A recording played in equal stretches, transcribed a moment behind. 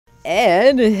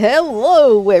And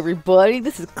hello everybody,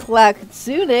 this is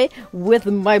Kitsune with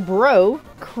my bro,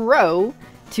 Crow,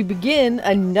 to begin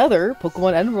another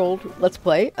Pokemon Emerald Let's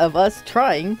Play of us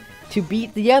trying to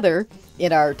beat the other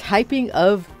in our typing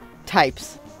of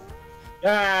types.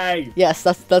 Yay! Yes,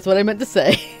 that's what I meant to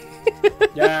say.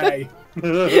 Yay!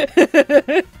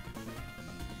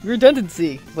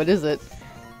 Redundancy, what is it?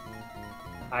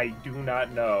 I do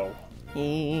not know.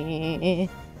 Eh.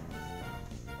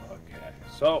 Okay,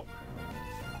 so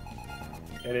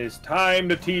it is time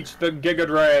to teach the Giga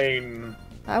Drain.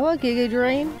 I want Giga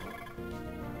Drain.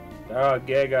 The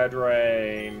Giga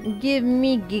Drain. Give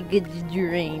me Giga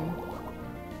Drain.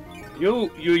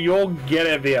 You'll get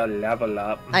it via level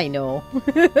up. I know.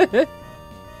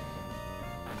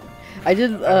 I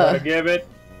just I'm gonna give it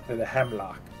to the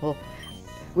Hemlock. Well,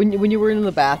 when you were in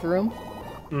the bathroom,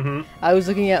 I was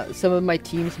looking at some of my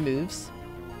team's moves.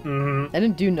 I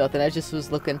didn't do nothing. I just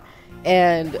was looking,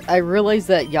 and I realized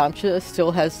that Yamcha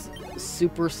still has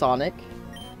Super Sonic.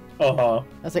 I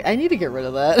was like, I need to get rid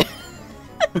of that.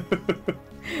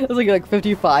 It was like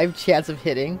 55 chance of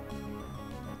hitting.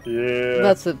 Yeah.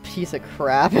 That's a piece of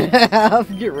crap and a half.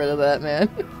 Get rid of that, man.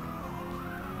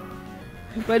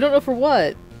 But I don't know for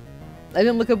what. I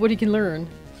didn't look up what he can learn.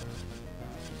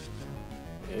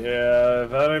 Yeah,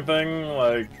 if anything,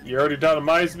 like, you already taught him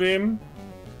Ice Beam?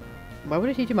 Why would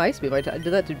I teach him Ice Beam? I did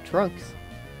that to Trunks.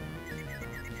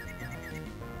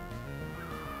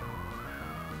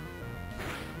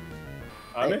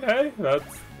 I mean, hey,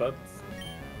 that's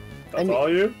all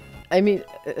you? I mean,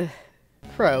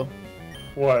 Crow.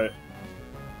 What?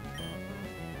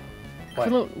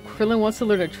 Krillin wants to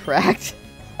learn Attract.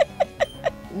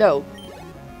 No.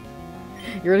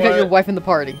 You're gonna get your wife in the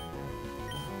party.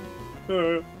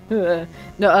 No,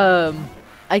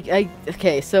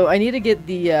 okay, so I need to get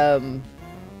the, I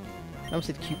almost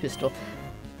said Q pistol.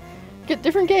 Get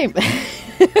different game.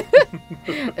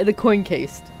 The coin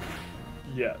case.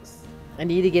 Yes. I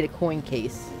need to get a coin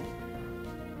case.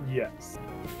 Yes.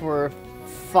 For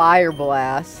Fire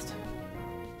Blast.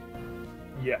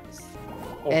 Yes.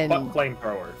 Oh, And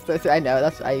flamethrower. I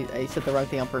know, I said the wrong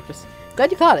thing on purpose.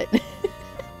 Glad you caught it.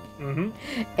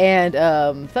 And,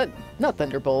 not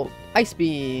Thunderbolt, Ice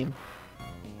Beam.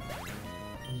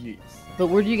 Yes. But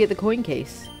where do you get the coin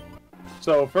case?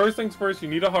 So, first things first, you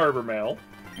need a Harbor Mail.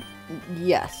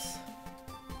 Yes.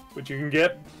 Which you can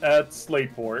get at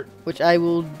Slateport. Which I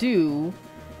will do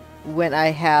when I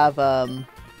have, a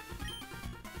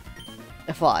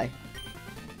fly.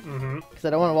 Because I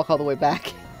don't want to walk all the way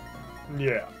back.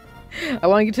 Yeah. I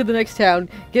want to get to the next town,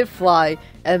 get fly,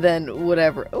 and then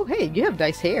whatever. Oh, hey, you have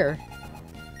nice hair.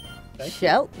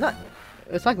 Shell? Not.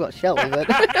 I was talking about Shelly, but.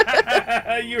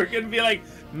 You were gonna be like,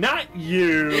 not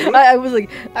you. I was like,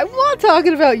 I'm not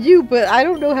talking about you, but I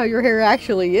don't know how your hair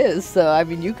actually is. So, I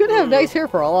mean, you could have nice hair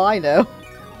for all I know.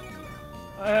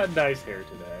 I had nice hair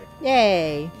today.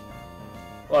 Yay.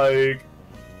 Like,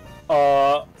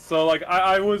 so, like,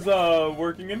 I was,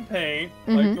 working in paint,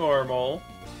 like normal.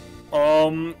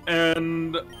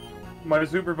 And my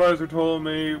supervisor told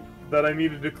me that I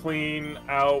needed to clean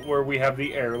out where we have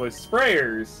the airless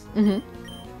sprayers.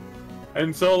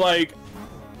 And so, like,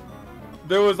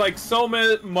 there was, like, so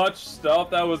much stuff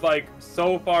that was, like,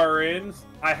 so far in,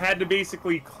 I had to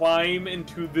basically climb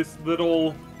into this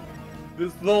little,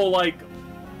 like,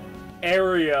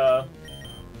 area.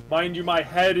 Mind you, my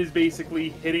head is basically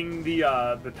hitting the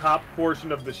top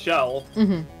portion of the shelf.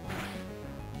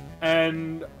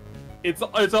 And it's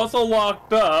also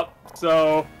locked up,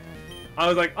 so I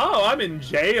was like, oh, I'm in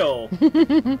jail.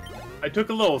 I took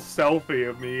a little selfie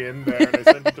of me in there and I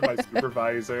sent it to my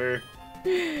supervisor.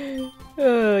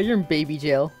 You're in baby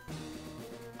jail.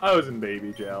 I was in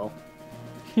baby jail.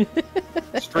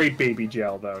 Straight baby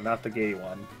jail, though, not the gay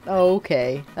one. Oh,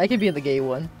 okay. I could be in the gay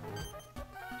one.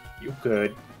 You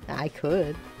could. I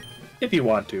could. If you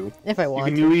want to. If I want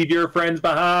to. You can leave your friends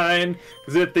behind,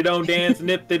 because if they don't dance,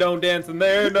 and if they don't dance, then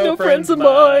they're no friends of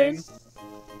mine.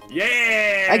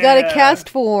 Yeah! I got a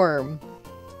Castform.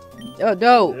 Oh,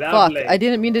 no. Lovely. Fuck. I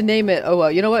didn't mean to name it. Oh,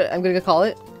 well. You know what I'm gonna call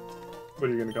it? What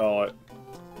are you gonna call it?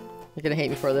 You're gonna hate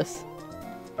me for this.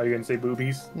 Are you gonna say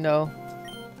boobies? No.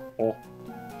 Oh.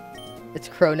 It's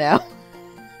Crow now.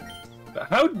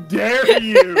 How dare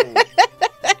you!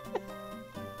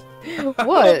 What?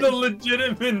 How the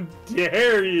legitimate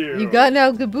dare you? You got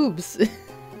now good boobs.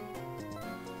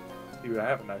 Dude, I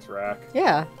have a nice rack.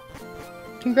 Yeah.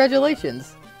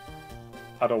 Congratulations.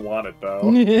 I don't want it, though.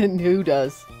 Who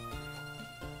does?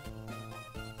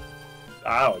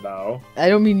 I don't know. I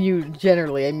don't mean you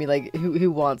generally. I mean, like,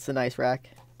 who wants a nice rack?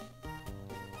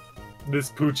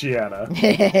 This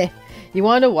Poochiana. You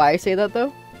want to know why I say that,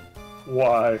 though?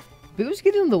 Why? Boos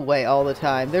get in the way all the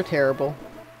time. They're terrible.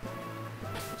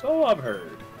 So I've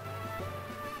heard.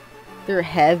 They're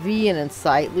heavy and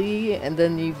unsightly, and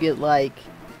then you get, like,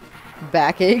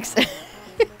 backaches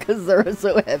because they're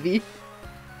so heavy.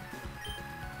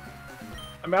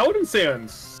 I mean, I wouldn't say on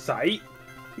sight,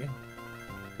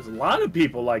 because a lot of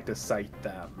people like to sight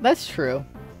them. That's true.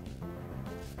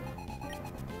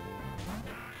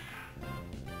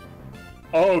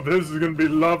 Oh, this is gonna be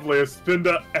lovely. A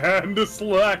spinda and a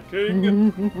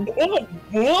slacking. Oh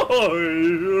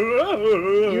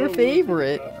boy! Your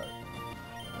favorite.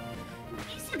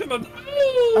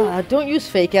 Don't use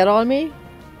fake out on me.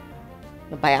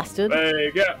 The bastard.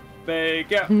 Fake out,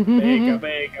 fake out, fake out,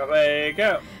 fake out, fake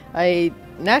out.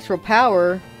 Natural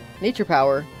power, nature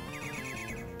power.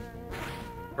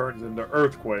 Turns into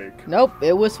earthquake. Nope,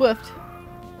 it was swift.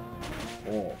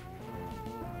 Oh.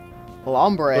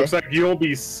 Lombre. Looks like you'll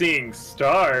be seeing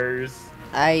stars.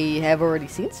 I have already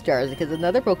seen stars because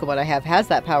another Pokemon I have has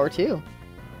that power too.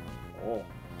 Oh.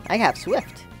 I have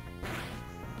Swift.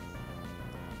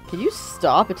 Can you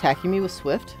stop attacking me with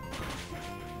Swift?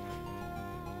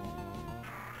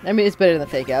 I mean, it's better than the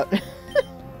fake out.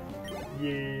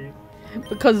 Yeah.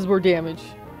 Because it's more damage.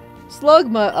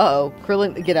 Slugma. Uh-oh.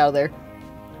 Krillin, get out of there.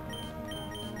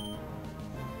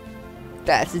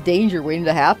 That's a danger waiting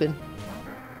to happen.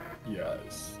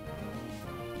 Yes.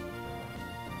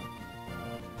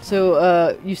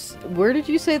 So, where did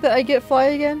you say that I get Fly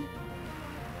again?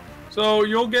 So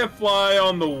you'll get Fly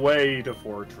on the way to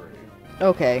Fortree.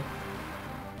 Okay.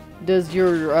 Does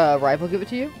your rival give it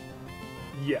to you?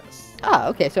 Yes. Ah,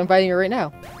 okay. So I'm fighting her right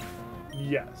now.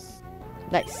 Yes.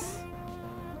 Nice.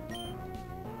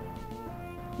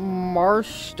 Marsh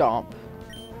Stomp.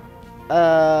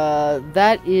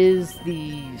 That is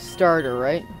the starter,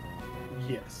 right?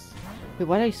 Yes. Wait,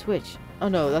 why did I switch? Oh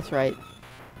no, that's right.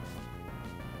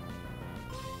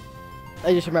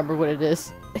 I just remembered what it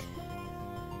is.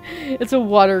 It's a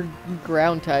water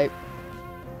ground type.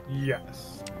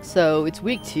 Yes. So it's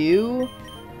weak to...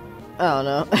 I don't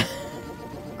know.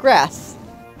 Grass.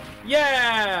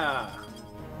 Yeah!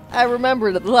 I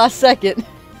remembered at the last second.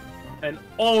 And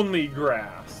only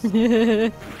grass.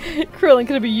 Krillin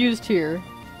could be used here.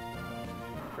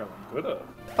 Krillin could've.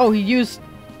 Oh, he used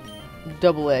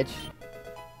Double Edge.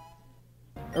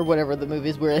 Or whatever the movie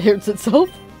is where it hurts itself.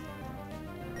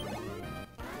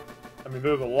 I mean,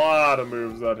 there's a lot of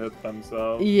moves that hit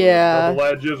themselves. Yeah. Double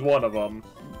Edge is one of them.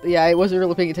 Yeah, I wasn't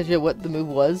really paying attention to what the move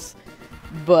was.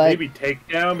 But maybe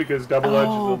Takedown, because Double Edge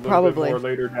is a little bit more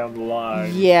later down the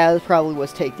line. Yeah, it probably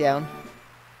was Takedown.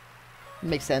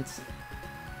 Makes sense.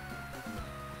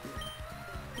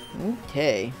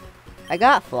 Okay. I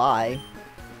got Fly.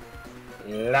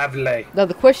 Lovely. Now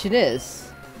the question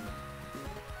is,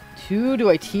 who do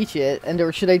I teach it,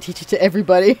 or should I teach it to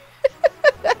everybody?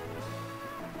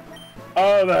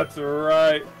 Oh, that's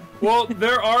right. Well,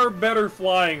 there are better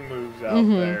flying moves out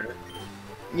there.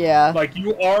 Yeah. Like,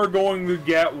 you are going to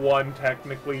get one,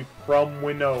 technically, from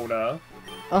Winona.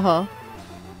 Uh-huh.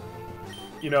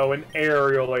 You know, an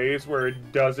aerial ace where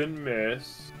it doesn't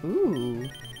miss. Ooh.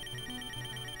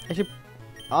 I should...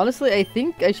 Honestly, I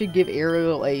think I should give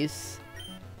aerial ace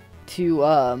to,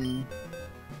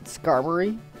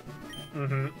 Skarmory.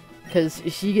 Mm-hmm. Because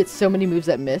she gets so many moves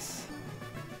that miss.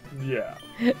 Yeah.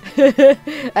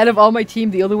 Out of all my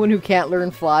team, the only one who can't learn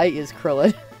Fly is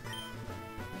Krillin.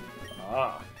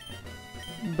 Ah.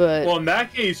 But... Well, in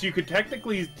that case, you could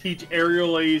technically teach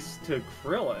aerial ace to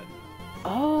Krillin.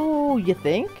 Oh, you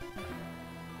think?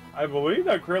 I believe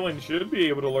that Krillin should be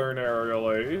able to learn aerial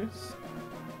ace.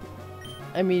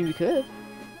 I mean, we could.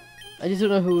 I just don't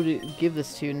know who to give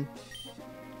this to.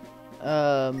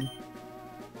 I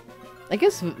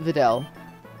guess Videl.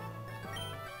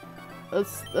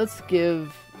 Let's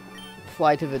give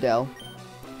Fly to Videl.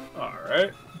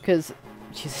 Alright. Because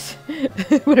she's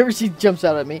whenever she jumps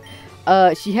out at me.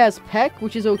 She has Peck,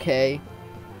 which is okay.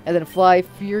 And then Fly,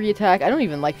 Fury Attack. I don't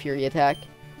even like Fury Attack.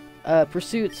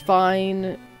 Pursuit's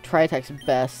fine. Tri-Attack's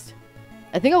best.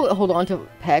 I think I'll hold on to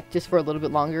Peck just for a little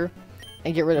bit longer.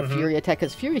 And get rid of Fury Attack,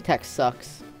 because Fury Attack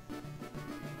sucks.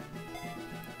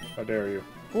 How dare you.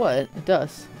 What? It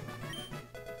does.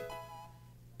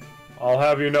 I'll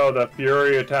have you know that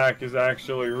Fury Attack is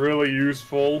actually really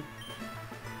useful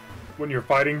when you're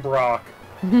fighting Brock.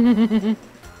 The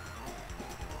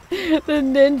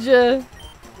ninja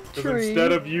tree.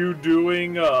 Instead of you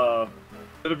doing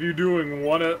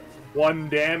one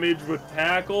damage with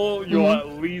tackle, you'll at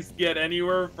least get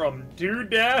anywhere from 2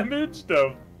 damage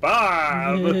to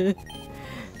 5.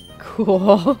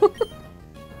 Cool.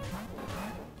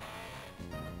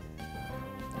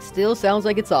 Still sounds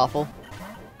like it's awful.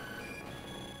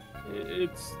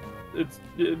 it's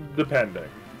depending.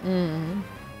 Mm.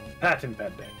 Patent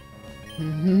pending.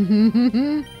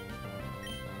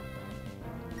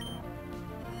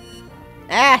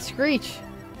 Ah, Screech!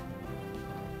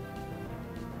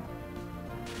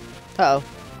 Uh-oh.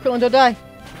 Krillin, don't die.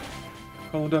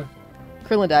 Krillin died.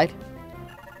 Krillin died.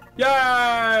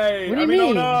 Yay! What do you mean?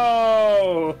 Oh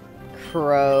no!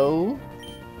 Crow.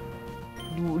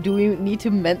 Do we need to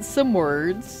mince some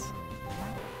words?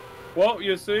 Well,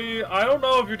 you see, I don't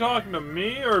know if you're talking to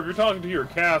me or if you're talking to your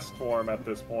Castform at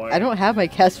this point. I don't have my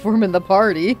Castform in the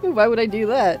party. Why would I do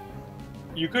that?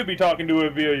 You could be talking to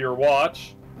it via your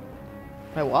watch.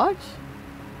 My watch?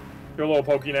 Your little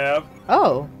Pokénav.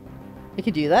 Oh. I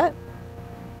could do that?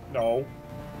 No.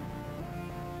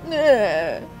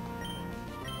 Nah.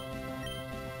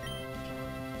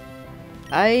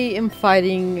 I am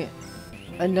fighting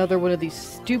another one of these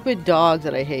stupid dogs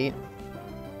that I hate.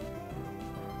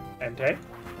 Entei?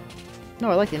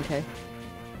 No, I like Entei.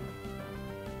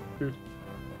 Dude,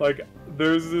 like,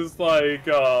 there's this, like,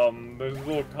 there's a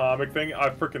little comic thing. I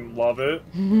freaking love it.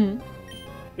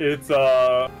 It's,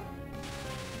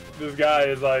 this guy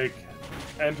is, like,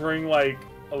 entering, like,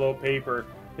 a little paper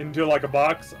into, like, a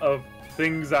box of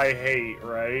things I hate,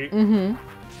 right? Mm-hmm.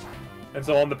 And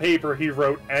so on the paper, he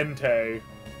wrote Entei.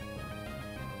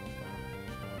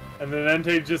 And then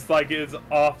Entei just, like, is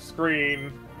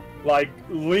off-screen, like,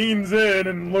 leans in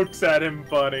and looks at him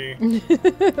funny.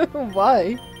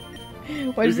 Why?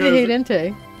 Why does he hate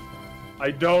Entei?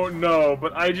 I don't know,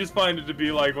 but I just find it to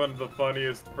be, like, one of the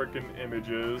funniest frickin'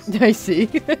 images. I see.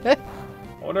 I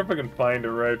wonder if I can find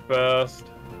it right fast.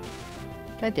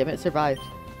 God damn it, it survived.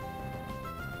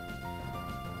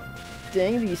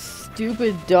 Dang these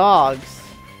stupid dogs.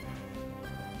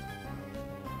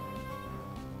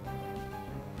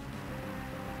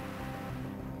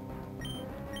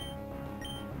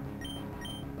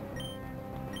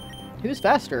 Who's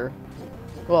faster?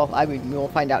 Well, I mean, we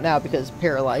won't find out now because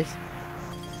paralyzed.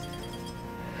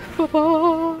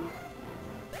 I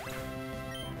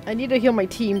need to heal my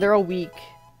team. They're all weak.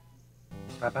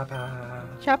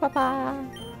 Cha-pa-pa.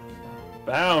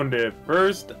 Found it.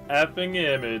 First effing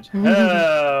image. Hell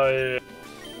yeah.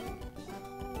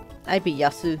 I'd be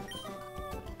Yasu.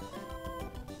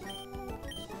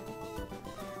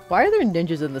 Why are there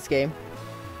ninjas in this game?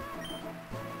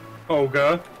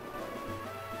 Oga.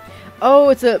 Oh,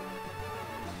 it's a...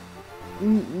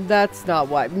 That's not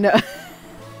why. No.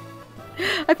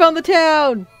 I found the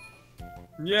town!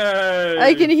 Yay!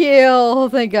 I can heal!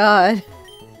 Thank God.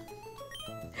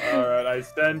 Alright, I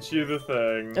sent you the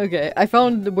thing. Okay, I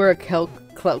found where a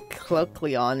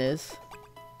Cleon is.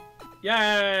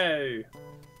 Yay!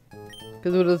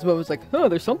 Because one of those moments like, oh,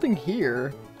 there's something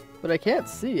here. But I can't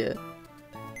see it.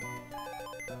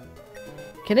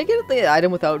 Can I get the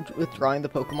item without withdrawing the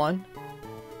Pokemon?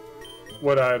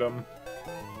 What item?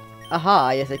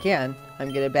 Aha, yes I can.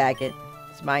 I'm gonna bag it.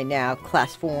 It's mine now.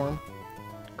 Castform.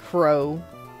 Crow.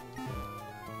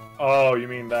 Oh, you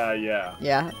mean that, yeah.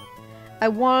 Yeah. I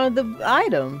wanted the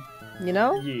item, you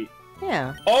know? Yeet.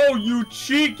 Yeah. Oh, you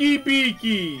cheeky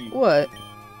beaky! What?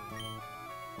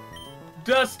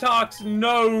 Dustox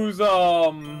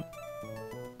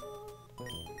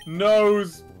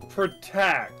knows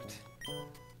protect.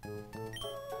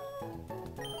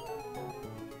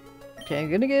 Okay,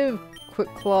 I'm gonna give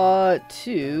Quick Claw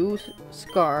to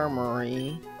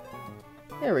Skarmory.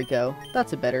 There we go.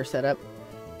 That's a better setup.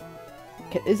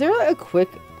 Okay, is there like a quick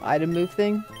item move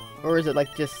thing? Or is it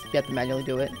like just you have to manually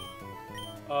do it?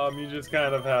 You just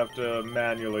kind of have to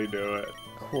manually do it.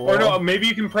 Cool. Or no, maybe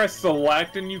you can press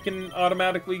select and you can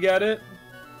automatically get it?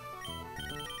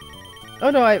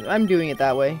 Oh no, I'm doing it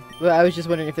that way. But I was just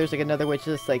wondering if there's like another way to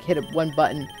just like hit one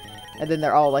button and then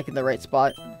they're all like in the right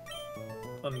spot.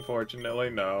 Unfortunately,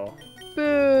 no.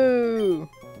 Boo!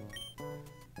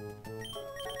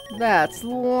 That's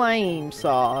lame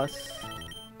sauce.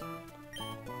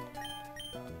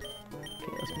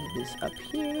 Okay, let's move this up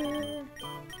here.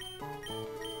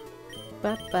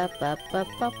 Ba ba ba ba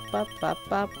ba ba ba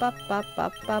ba ba ba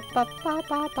ba ba ba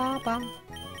ba ba ba.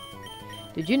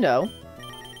 Did you know?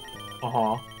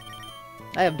 Uh-huh.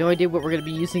 I have no idea what we're gonna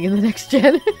be using in the next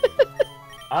gen.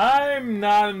 I'm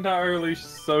not entirely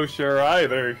so sure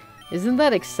either. Isn't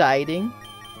that exciting?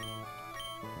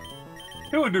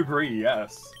 To a degree,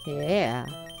 yes. Yeah.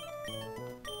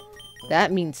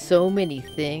 That means so many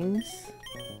things.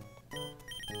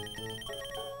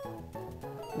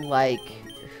 Like,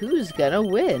 who's gonna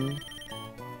win?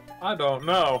 I don't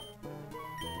know.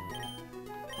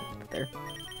 There.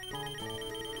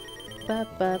 Ba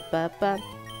ba ba ba.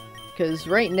 Because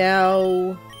right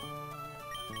now,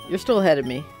 you're still ahead of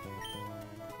me.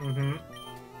 Mm-hmm.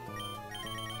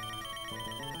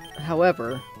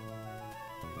 However,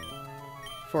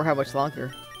 for how much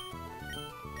longer?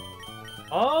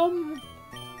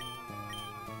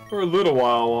 For a little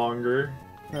while longer.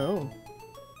 Oh.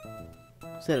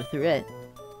 Is that a threat?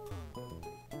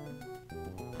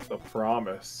 A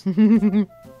promise.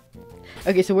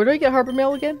 Okay, so where do I get Harbor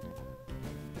Mail again?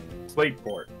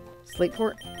 Slateport.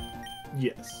 Slateport?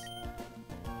 Yes.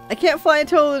 I can't fly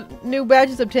until new badge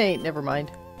is obtained. Never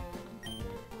mind.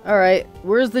 Alright,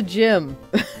 where's the gym?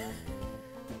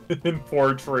 In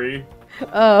Fortree.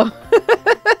 Oh.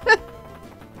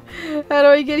 How do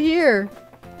I get here?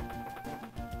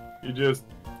 You just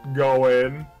go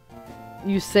in.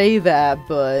 You say that,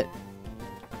 but...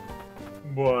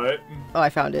 What? Oh, I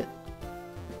found it.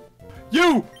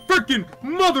 You freaking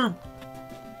mother...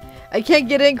 I can't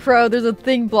get in, Crow. There's a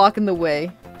thing blocking the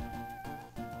way.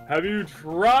 Have you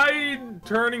tried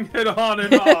turning it on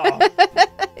and off?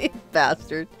 You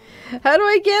bastard. How do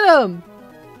I get him?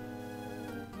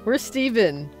 Where's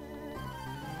Steven?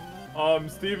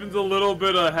 Steven's a little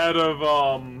bit ahead of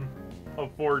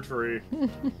Fortree.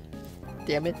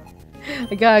 Damn it.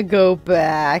 I gotta go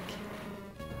back.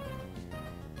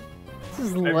 This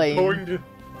is lame.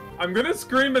 I'm gonna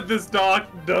scream at this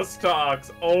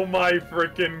Dustox. Oh my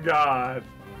freaking god.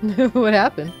 What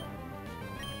happened?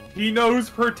 He knows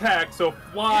Protect, so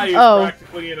Fly is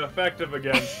practically ineffective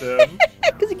against him.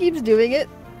 Because he keeps doing it.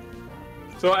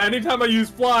 So anytime I use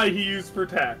Fly, he uses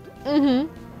Protect.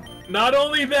 Mm-hmm. Not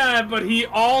only that, but he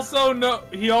also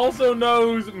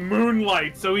knows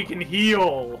Moonlight, so he can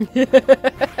heal.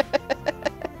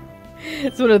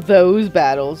 It's one of those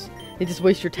battles. They just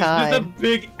waste your time. He's just a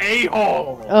big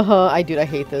a-hole. Uh-huh. I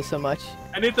hate those so much.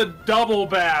 And it's a double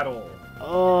battle.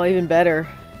 Oh, even better.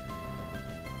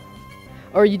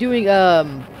 Or are you doing,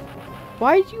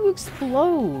 why'd you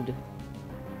explode?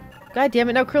 God damn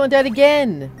it, now Krillin died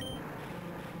again!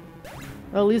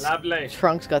 Well, at least Lovely.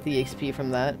 Trunks got the XP from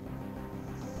that.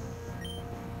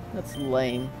 That's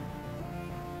lame.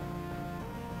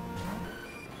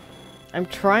 I'm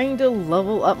trying to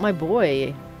level up my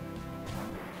boy.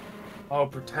 Oh,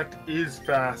 Protect is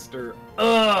faster.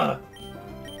 Ugh!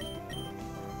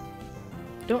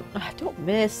 Don't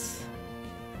miss.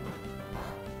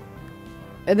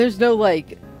 And there's no,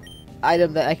 like,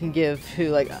 item that I can give to,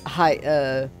 like,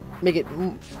 make it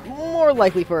more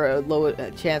likely for a low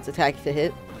chance attack to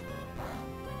hit.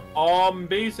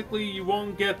 Basically, you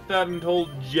won't get that until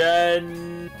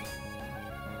Gen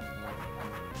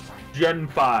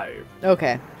 5.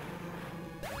 Okay.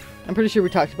 I'm pretty sure we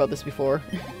talked about this before.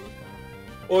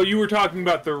 Well, you were talking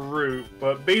about the route,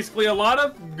 but basically a lot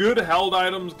of good held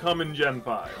items come in Gen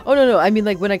 5. Oh, no, I mean,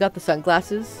 like, when I got the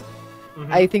sunglasses,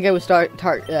 I think I was starting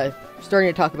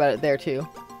to talk about it there, too.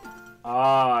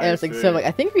 Ah, and it's like, so, like,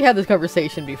 I think we had this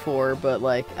conversation before, but,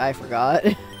 like, I forgot.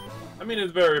 I mean,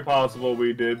 it's very possible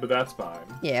we did, but that's fine.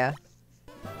 Yeah.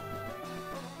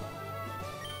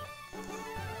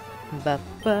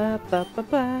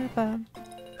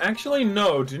 Actually,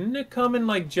 no. Didn't it come in,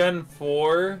 like, Gen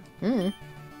 4? Mm.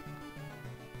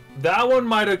 That one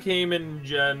might have came in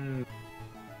Gen...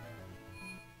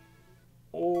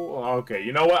 Oh, okay.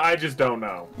 You know what? I just don't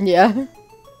know. Yeah.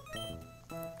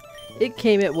 It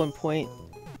came at one point.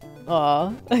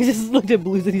 Aw. I just looked at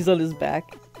Blues and he's on his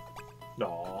back.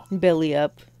 Aw. Belly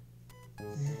up.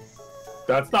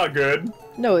 That's not good.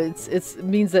 No, it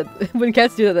means that when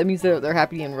cats do that, that means that they're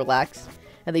happy and relaxed.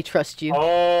 And they trust you.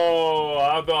 Oh,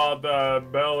 I thought that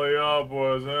belly up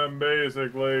was him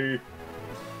basically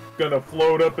gonna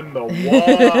float up in the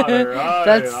water.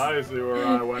 I see where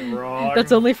I went wrong.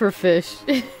 That's only for fish.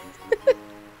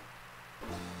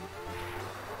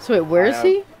 So wait, where is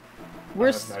he?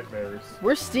 Where's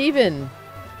Steven?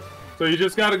 So you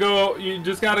just gotta go, you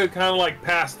just gotta kind of like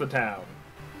pass the town.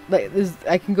 Like,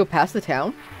 I can go past the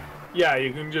town? Yeah,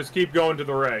 you can just keep going to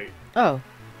the right. Oh.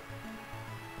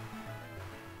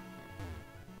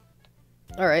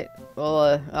 Alright,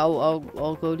 well,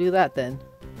 I'll go do that then.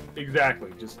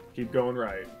 Exactly, just keep going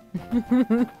right.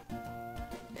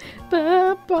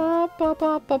 Ba, ba, ba,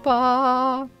 ba, ba,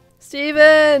 ba.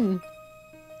 Steven!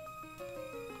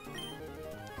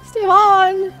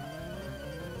 Steven!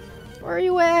 Where are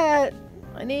you at?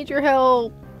 I need your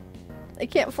help. I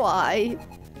can't fly.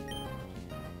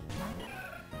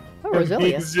 Oh,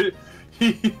 Roselia.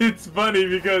 It's funny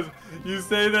because you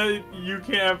say that you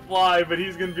can't fly, but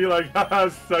he's gonna be like, haha,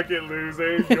 suck it,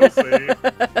 loser. You'll see.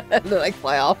 And then I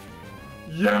fly off.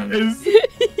 Yes!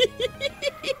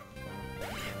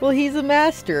 Well, he's a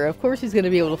master. Of course he's gonna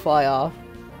be able to fly off.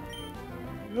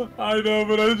 I know,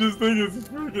 but I just think it's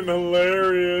freaking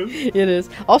hilarious. It is.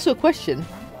 Also, a question.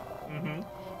 Mm-hmm.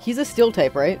 He's a steel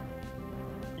type, right?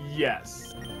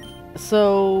 Yes.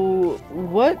 So,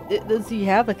 what does he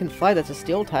have that can fly that's a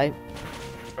steel type?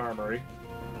 Armory.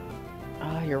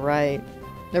 Oh, you're right.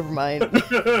 Never mind.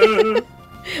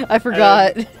 I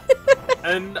forgot.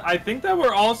 And I think that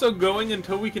we're also going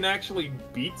until we can actually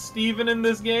beat Steven in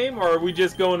this game, or are we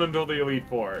just going until the Elite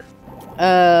Four?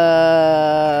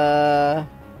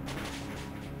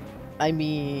 I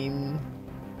mean,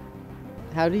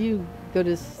 how do you go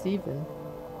to Steven?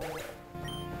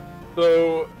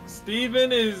 So,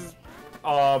 Steven is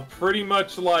pretty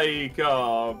much like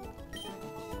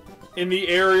in the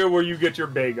area where you get your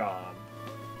Bagon.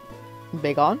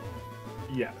 Bagon?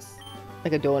 Yes.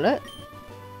 Like a donut?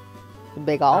 A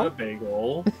bagel? Not a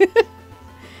bagel.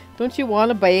 Don't you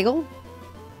want a bagel?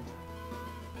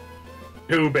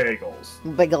 2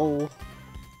 bagels. Bagel.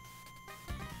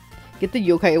 Get the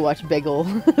Yokai Watch bagel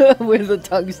where the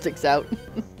tongue sticks out.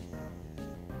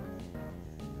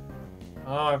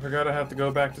 Oh, I forgot I have to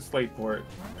go back to Slateport.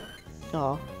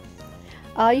 Aw.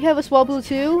 You have a Swablu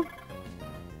too?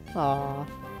 Aw.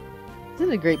 Isn't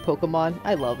it a great Pokemon?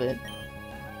 I love it.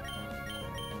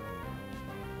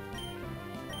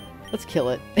 Let's kill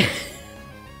it.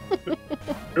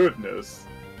 Goodness.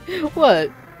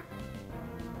 What?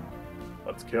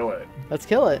 Let's kill it. Let's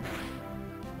kill it.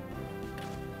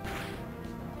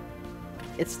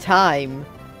 It's time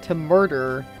to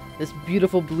murder this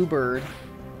beautiful bluebird.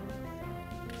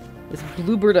 This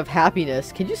bluebird of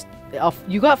happiness. Can you...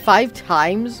 you got 5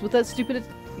 times with that stupid...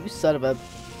 You son of a...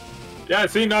 Yeah,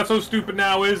 see, not so stupid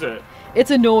now, is it?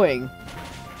 It's annoying.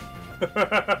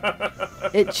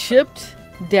 It chipped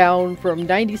down from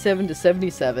 97 to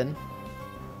 77.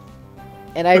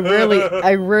 And I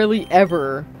rarely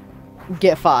ever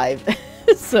get 5.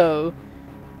 So,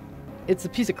 it's a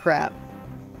piece of crap.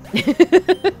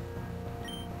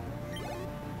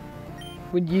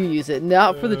 When you use it,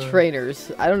 not for the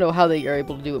trainers. I don't know how they are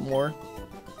able to do it more.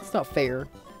 It's not fair.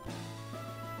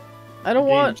 I don't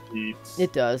want... Cheats.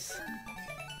 It does.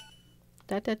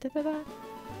 Da, da, da, da, da.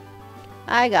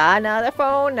 I got another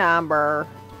phone number.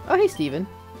 Oh, hey, Steven.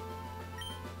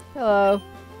 Hello.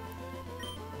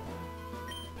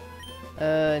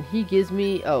 And he gives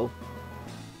me... Oh.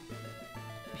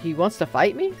 He wants to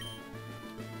fight me?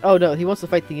 Oh, no. He wants to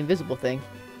fight the invisible thing.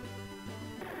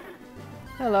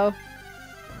 Hello.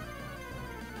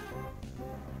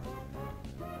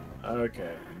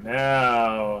 Okay,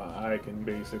 now I can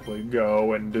basically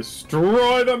go and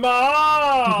destroy them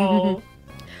all!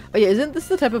 Oh yeah, isn't this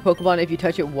the type of Pokemon if you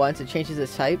touch it once, it changes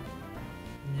its type?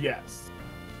 Yes.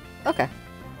 Okay.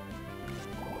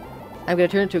 I'm gonna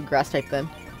turn it into a grass type then.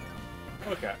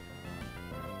 Okay.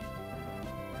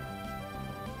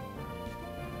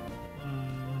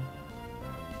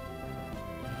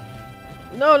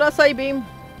 No, not Psybeam!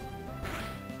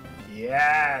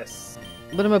 Yes!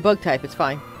 But I'm a bug type, it's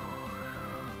fine.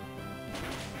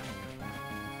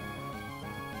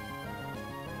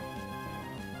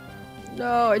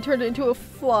 No, I turned it into a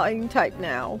flying type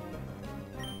now.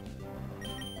 I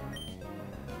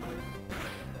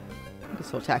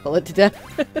guess we'll tackle it to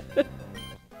death.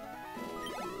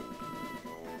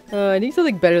 I need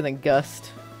something better than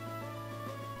Gust.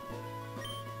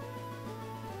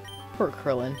 Poor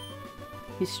Krillin.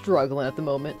 He's struggling at the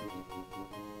moment.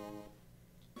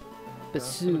 But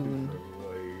soon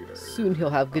he'll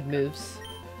have good moves.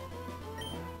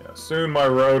 Yeah, soon my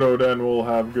Rotoden will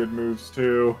have good moves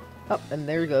too. Oh, and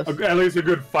there he goes. At least a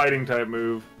good fighting type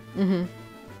move. Mm-hmm.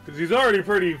 Because he's already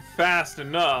pretty fast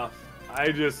enough.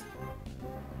 I just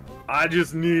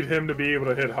need him to be able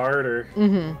to hit harder.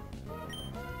 Mm-hmm.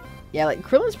 Yeah, like,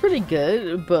 Krillin's pretty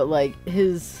good, but, like, he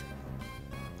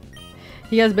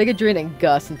has Mega Drain and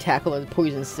Gust and Tackle and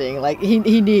Poison Sting. Like, he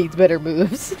needs better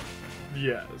moves.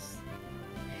 Yes.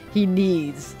 He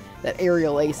needs that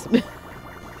aerial ace.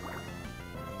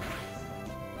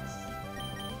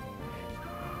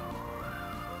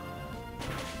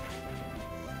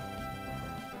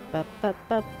 Ba, ba,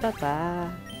 ba, ba,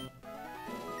 ba.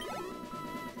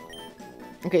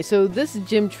 Okay, so this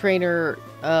gym trainer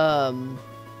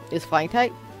is flying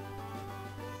type?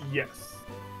 Yes.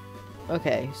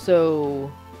 Okay, so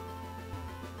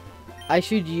I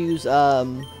should use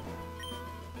Yamcha.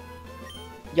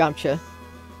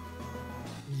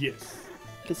 Yes.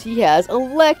 Because he has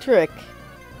electric.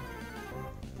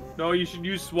 No, you should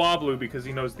use Swablu because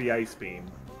he knows the Ice Beam.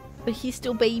 But he's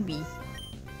still baby.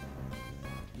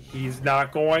 He's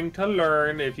not going to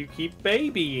learn if you keep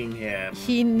babying him.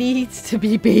 He needs to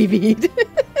be babied.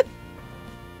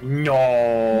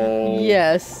 No.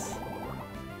 Yes.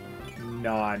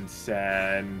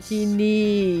 Nonsense. He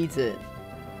needs it.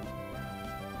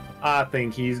 I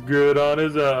think he's good on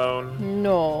his own.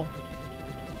 No.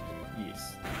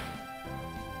 Yes.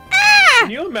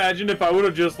 Can you imagine if I would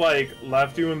have just, like,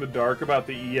 left you in the dark about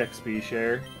the EXP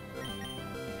share?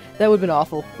 That would have been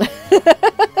awful.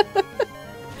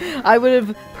 I would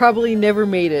have probably never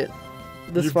made it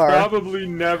this far. You probably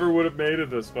never would have made it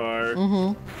this far.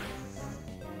 Mm-hmm.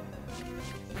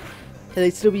 And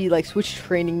they'd still be, like, switch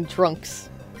training trunks.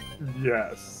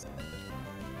 Yes.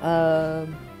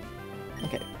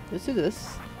 Okay, let's do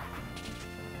this.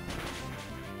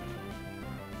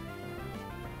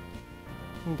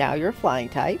 Now you're a flying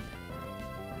type.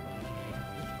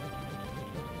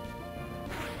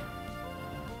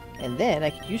 And then I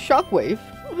can use Shockwave.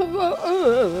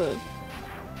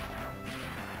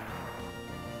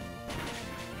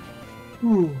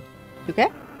 Ooh. Okay?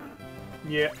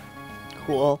 Yeah.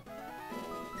 Cool.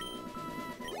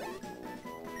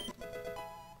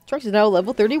 Trunks is now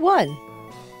level 31.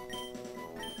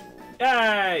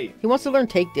 Yay! He wants to learn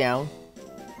Takedown.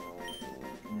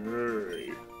 Yay.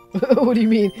 What do you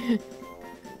mean?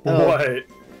 Oh. What?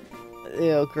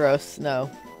 Ew, gross. No.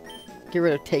 Get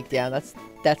rid of Takedown.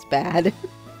 That's bad.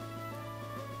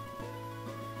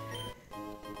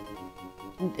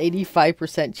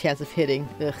 85% chance of hitting.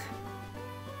 Ugh.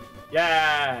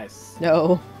 Yes!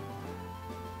 No.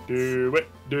 Do it,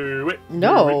 do it,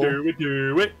 No. do it,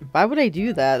 do it. Why would I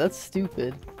do that? That's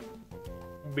stupid.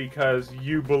 Because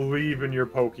you believe in your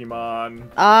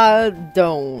Pokemon.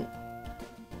 Don't.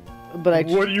 But I.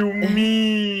 What do you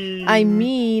mean? I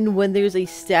mean, when there's a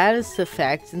status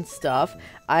effect and stuff,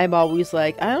 I'm always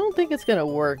like, I don't think it's gonna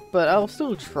work, but I'll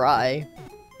still try.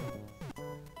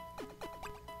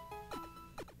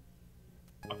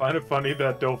 I find it funny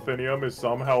that Delphinium is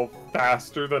somehow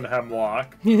faster than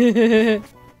Hemlock.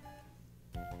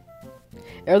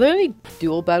 Are there any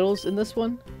dual battles in this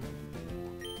one?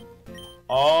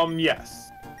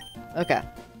 Yes. Okay.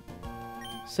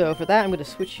 So for that, I'm gonna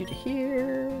switch you to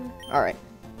here. Alright.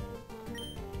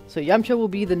 So Yamcha will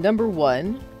be the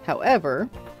 #1. However,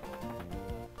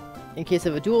 in case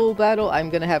of a dual battle, I'm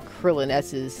gonna have Krillin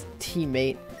as his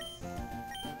teammate.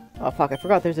 Oh fuck, I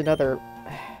forgot there's another...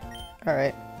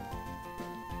 Alright.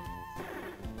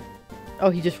 Oh,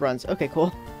 he just runs. Okay,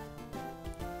 cool.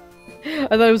 I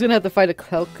thought I was gonna have to fight a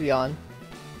Kelkion.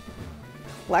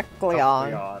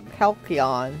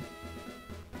 Kelkion.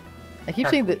 I keep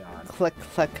saying the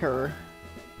Klecker.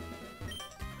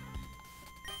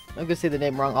 I'm gonna say the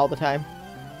name wrong all the time.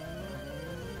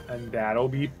 And that'll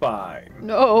be fine.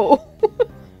 No!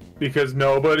 Because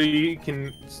nobody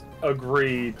can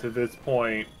agree to this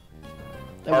point.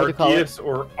 What do you call it? Arceus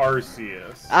or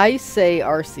Arceus? I say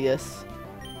Arceus.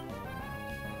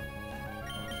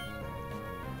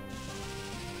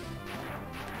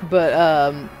 But,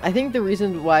 I think the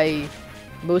reason why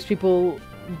most people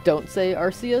don't say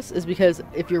Arceus is because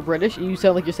if you're British, you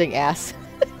sound like you're saying ass.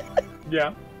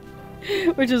 Yeah.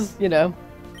 Which is, you know,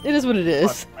 it is what it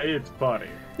is. It's funny.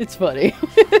 It's funny.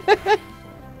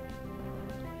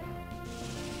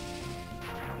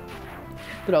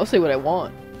 But I'll say what I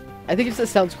want. I think it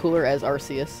just sounds cooler as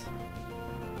Arceus.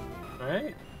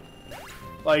 Right?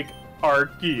 Like,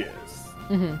 Arceus.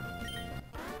 Mm-hmm.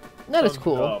 Not as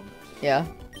cool. Dumb. Yeah.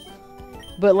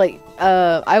 But, like,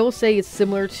 I will say it's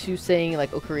similar to saying,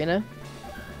 like, Ocarina.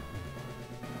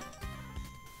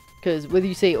 Because whether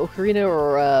you say Ocarina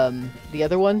or, the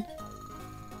other one,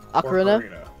 Ocarina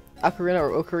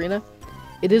or Ocarina,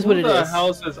 it is what it is. Who the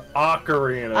hell says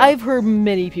Ocarina? I've heard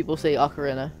many people say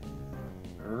Ocarina.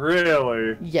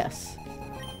 Really? Yes.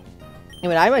 I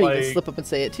mean, I might even slip up and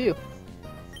say it, too.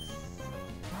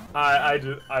 I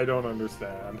don't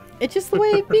understand. It's just the way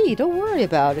it be. Don't worry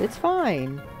about it. It's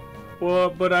fine.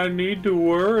 Well, but I need to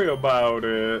worry about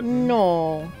it.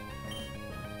 No.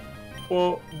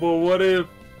 Well, but what if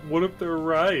they're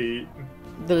right?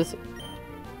 That is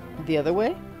the other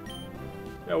way?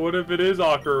 Yeah, what if it is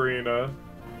Ocarina?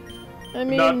 I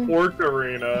mean... Not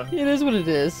Orcarina. It is what it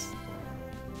is.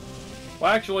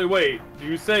 Well, actually, wait. Do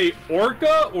you say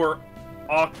Orca or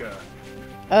Aka?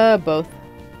 Both.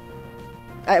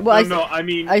 I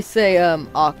mean... I say, For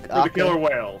Aka. the killer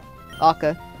whale.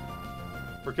 Aka.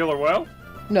 For killer whale?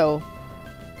 No.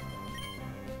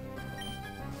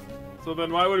 So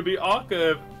then why would it be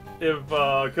Aka if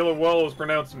killer whale was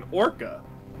pronounced an Orca?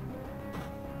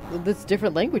 Well, that's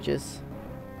different languages.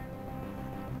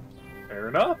 Fair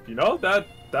enough. You know, that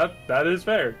is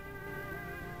fair.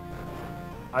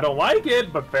 I don't like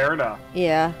it, but fair enough.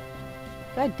 Yeah.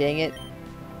 God dang it.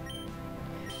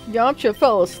 Yamcha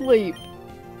fell asleep.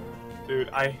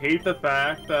 Dude, I hate the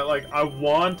fact that, like, I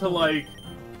want to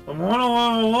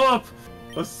level up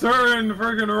a certain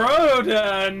friggin'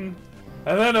 Rodan,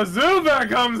 and then a Zubat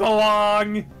comes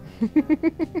along!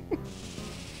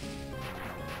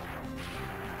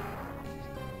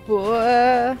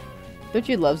 boy. Don't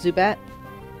you love Zubat?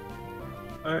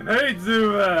 I hate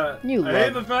Zubat. I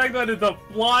hate the fact that it's a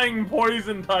flying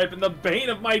poison type and the bane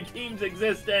of my team's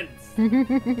existence.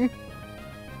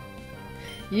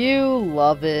 You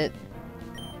love it.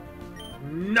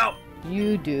 No.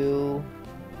 You do.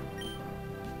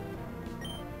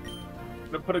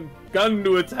 I'm gonna put a gun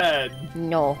to its head.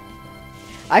 No.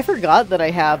 I forgot that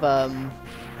I have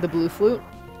the blue flute.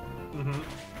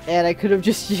 And I could have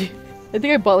just... I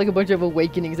think I bought like a bunch of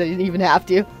awakenings. I didn't even have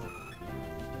to.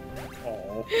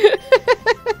 Oh.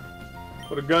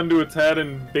 Put a gun to its head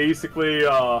and basically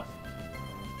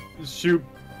shoot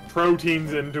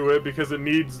proteins into it because it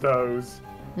needs those.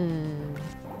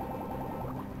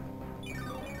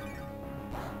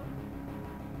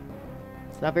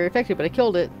 It's not very effective, but I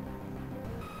killed it.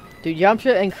 Dude,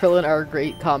 Yamcha and Krillin are a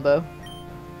great combo.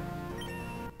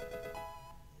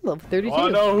 Level 32. I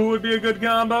know who would be a good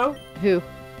combo? Who?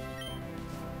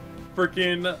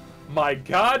 Freaking my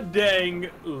god dang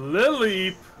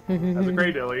Lily. That's a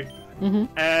great Lily.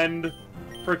 And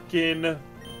freaking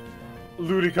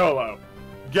Ludicolo.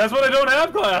 Guess what I don't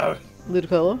have, Cloud?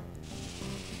 Ludicolo?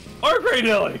 Or Great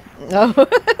Lily. Oh,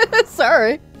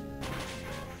 sorry.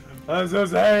 I'm so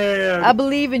sad. I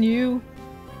believe in you.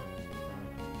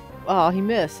 Oh, he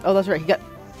missed. Oh, that's right. He got...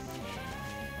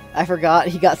 I forgot.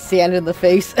 He got sand in the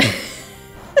face.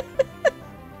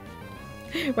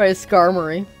 By a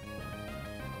Skarmory.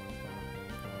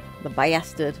 The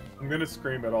bastard. I'm gonna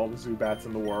scream at all the Zubats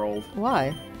in the world.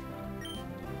 Why?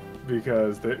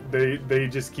 Because they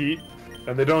just keep...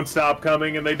 And they don't stop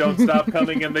coming, and they don't stop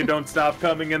coming, and they don't stop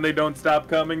coming, and they don't stop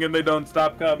coming, and they don't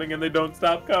stop coming, and they don't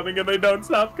stop coming, and they don't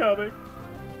stop coming.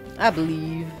 I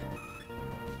believe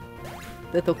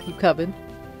that they'll keep coming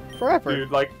forever.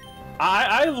 Dude, like,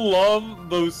 I love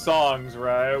those songs,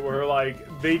 right? Where,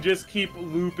 like, they just keep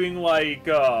looping, like,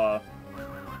 the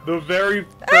very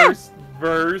first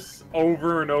verse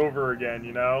over and over again,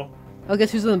 you know? Oh,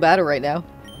 guess who's in the battle right now?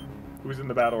 Who's in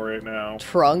the battle right now?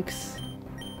 Trunks.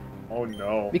 Oh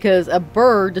no. Because a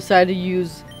bird decided to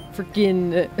use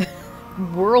freaking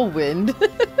whirlwind.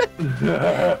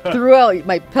 Threw out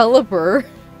my Pelipper.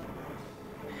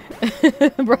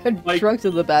 Brought like, Trunks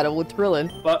in the battle with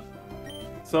Krillin. But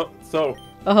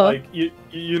like you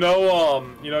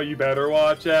know you better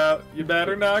watch out. You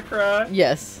better not cry.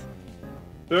 Yes.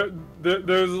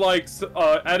 There's like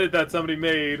edit that somebody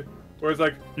made where it's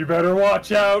like you better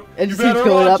watch out. It you just keeps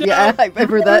going up. Yeah, I've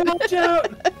heard that. Watch out.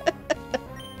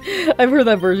 I've heard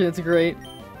that version. It's great.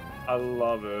 I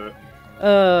love it.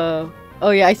 Oh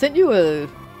yeah, I sent you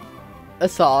a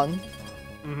song.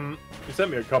 You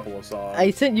sent me a couple of songs. I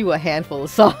sent you a handful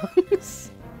of songs.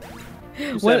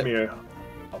 You sent me a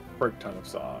frick ton of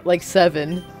songs. Like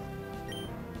 7.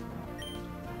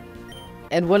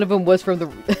 And one of them was from the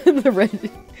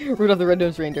Rudolph the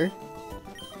Red-Nosed Reindeer.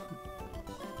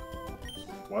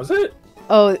 Was it?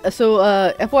 Oh, so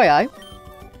FYI.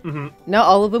 Not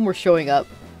all of them were showing up.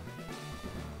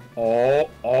 Oh.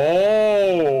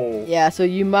 Yeah, so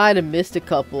you might have missed a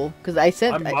couple because I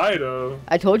might have.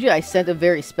 I told you I sent a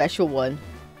very special one.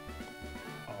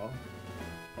 Oh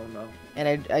no.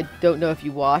 And I don't know if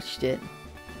you watched it.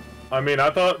 I mean, I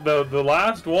thought the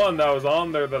last one that was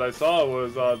on there that I saw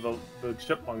was the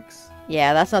chipmunks.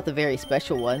 Yeah, that's not the very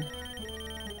special one.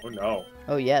 Oh no.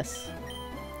 Oh yes.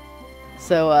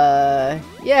 So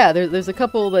yeah, there's a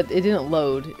couple that it didn't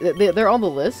load. They're on the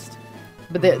list,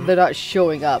 but they're not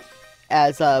showing up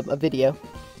as a video.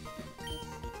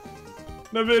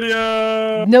 No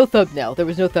video. No thumbnail. There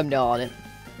was no thumbnail on it.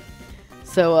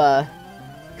 So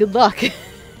good luck.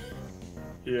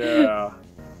 Yeah.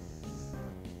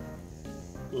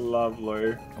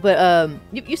 Lovely. But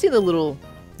you see the little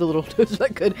toes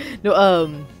that could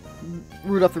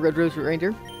Rudolph the Red-Nosed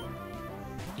Reindeer?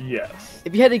 Yes.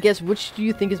 If you had to guess, which do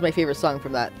you think is my favorite song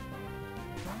from that?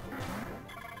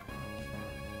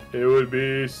 It would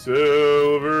be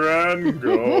Silver and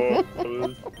Gold.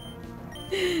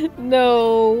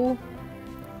 No.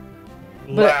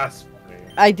 Blasphemy.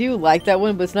 I do like that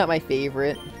one, but it's not my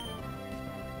favorite.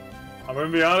 I'm gonna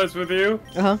be honest with you.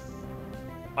 Uh-huh.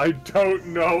 I don't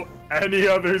know any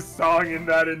other song in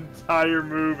that entire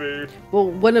movie.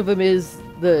 Well, one of them is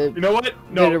the... You know what?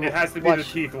 No, it has to be the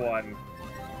teeth one.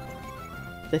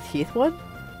 The teeth one?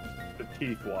 The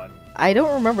teeth one. I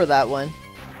don't remember that one.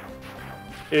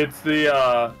 It's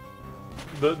the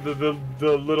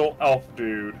little elf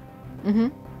dude. Mm-hmm.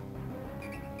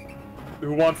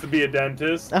 Who wants to be a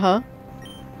dentist. Uh-huh.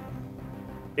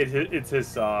 It's his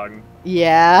song.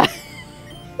 Yeah.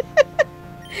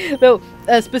 Though,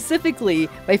 specifically,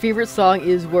 my favorite song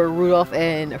is where Rudolph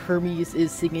and Hermes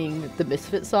is singing the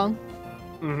Misfit song.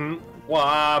 Mm-hmm.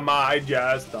 Why am I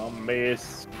just a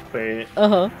misfit?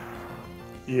 Uh-huh.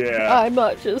 Yeah. I'm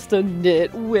not just a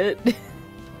nitwit.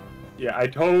 Yeah, I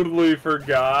totally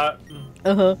forgot.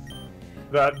 Uh-huh.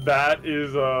 That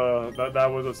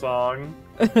was a song.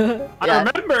 Yeah. I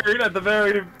remembered at the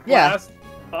very last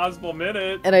possible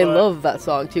minute. And I love that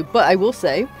song too. But I will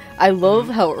say, I love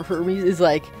how Hermes is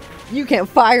like, you can't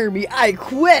fire me, I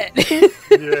quit!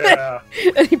 Yeah.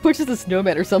 And he pushes the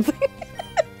snowman or something.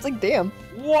 It's like, damn.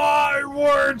 Why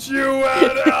weren't you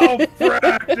at elf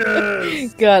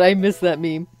practice? God, I miss that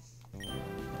meme.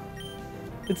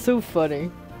 It's so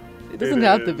funny. It doesn't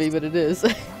have to be, but it is.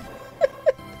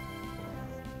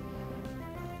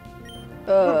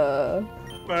 Uh-huh.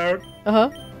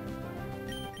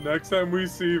 Next time we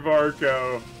see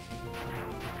Varco,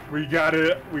 we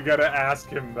gotta ask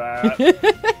him that.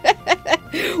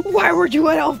 Why weren't you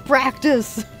at elf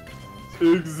practice?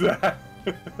 Exactly.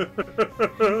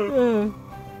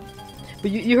 But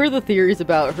you heard the theories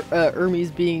about Hermes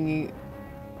being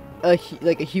a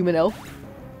human elf?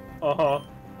 Uh-huh.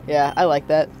 Yeah, I like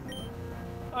that.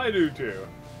 I do too.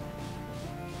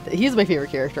 He's my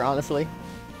favorite character, honestly.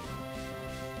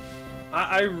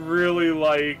 I really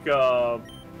like the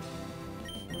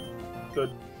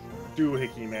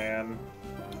doohickey man.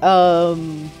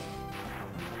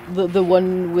 The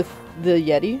one with the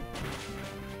Yeti?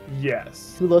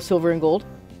 Yes. Who loves silver and gold?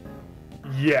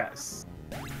 Yes.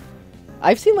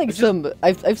 I've seen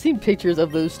I've seen pictures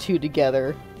of those two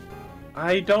together.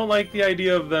 I don't like the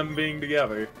idea of them being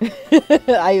together.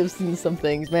 I have seen some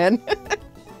things, man.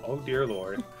 Oh dear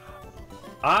lord.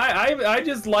 I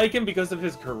just like him because of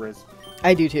his charisma.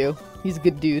 I do too. He's a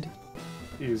good dude.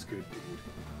 He is a good dude.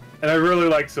 And I really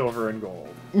like Silver and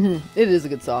Gold. It is a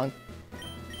good song.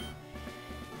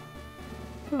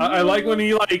 I like when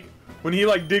he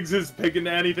digs his pick into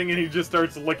anything and he just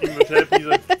starts licking the tip. He's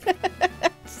like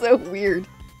so weird.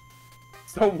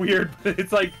 So weird, but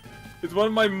it's one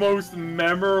of my most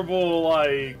memorable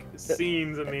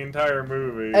scenes in the entire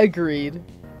movie. Agreed.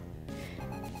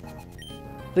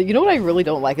 But you know what I really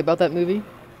don't like about that movie?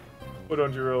 What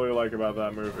don't you really like about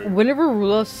that movie? Whenever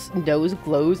Rudolph's nose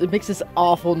glows, it makes this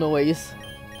awful noise.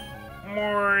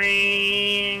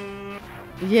 Moing.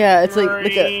 Yeah, it's like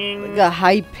a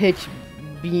high-pitched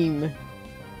beam.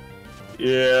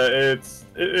 Yeah,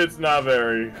 it's not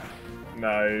very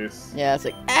nice. Yeah, it's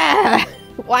like, ah!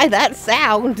 Why that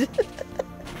sound?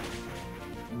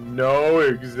 No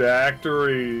exact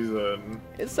reason.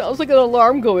 It sounds like an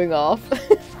alarm going off.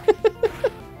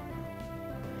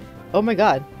 Oh my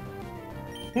god.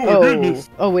 Oh, goodness.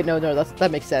 Oh wait, no,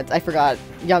 that makes sense. I forgot.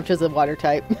 Yamcha's a water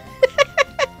type.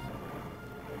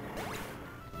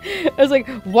 I was like,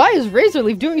 why is Razor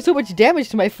Leaf doing so much damage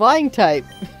to my flying type?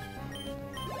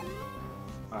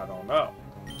 I don't know.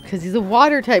 Because he's a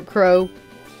water type, Crow.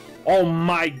 Oh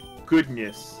my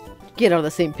goodness. Get on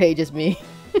the same page as me.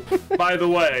 By the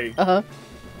way. Uh-huh.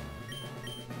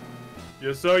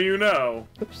 Just so you know.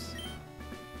 Oops.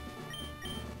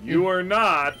 You are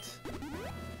not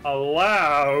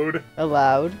allowed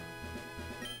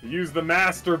to use the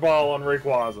Master Ball on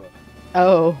Rayquaza.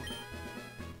 Oh.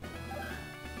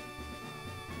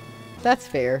 That's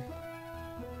fair.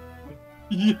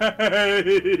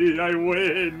 Yay! I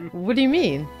win! What do you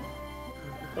mean?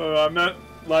 I'm not...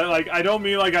 I don't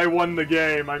mean I won the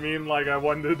game. I mean I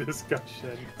won the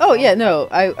discussion. Oh, yeah, no.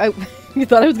 You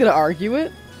thought I was gonna argue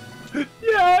it?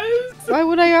 Yes! Why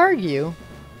would I argue?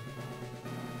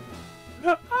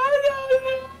 I don't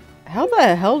know. How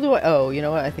the hell do I... Oh, you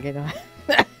know what? I think I know.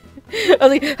 I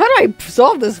was like, how do I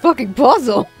solve this fucking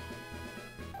puzzle?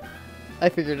 I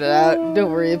figured it out.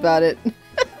 Don't worry about it.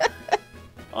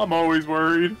 I'm always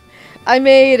worried. I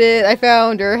made it. I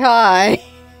found her. Hi.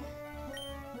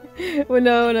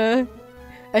 Winona.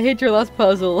 I hate your last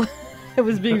puzzle. I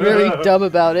was being very dumb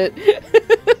about it.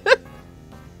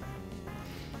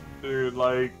 Dude,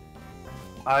 I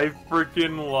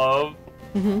freaking love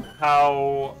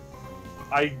how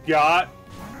I got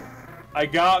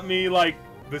me,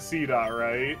 the C-Dot,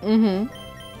 right? And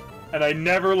I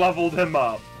never leveled him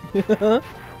up.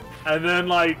 And then,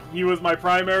 he was my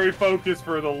primary focus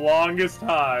for the longest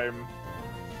time.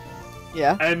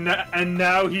 Yeah. And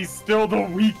now he's still the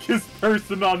weakest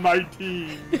person on my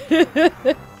team.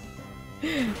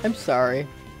 I'm sorry.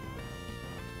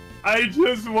 I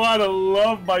just want to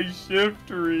love my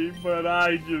Shiftry, but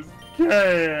I just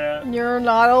can't. You're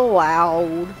not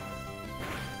allowed.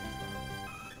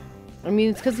 I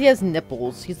mean, it's because he has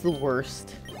nipples. He's the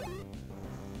worst.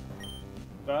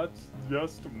 That's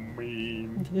just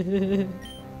mean.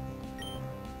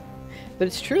 But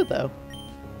it's true, though.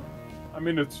 I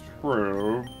mean, it's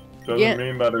true. Doesn't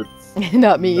mean that it's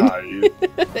not mean. Nice.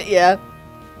 Yeah.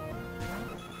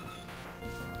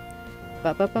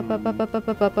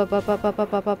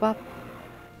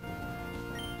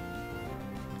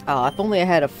 Oh, if only I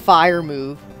had a fire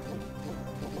move.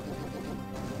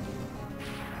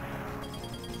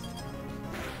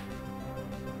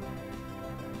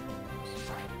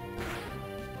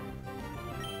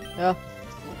 Oh.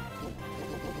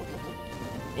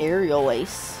 Aerial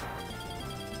ace.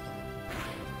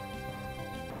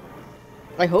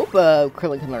 I hope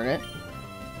Krillin can learn it.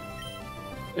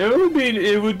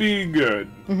 It would be good.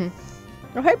 Mm-hmm.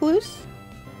 Oh, hi, Blues.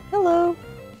 Hello.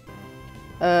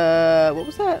 What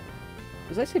was that?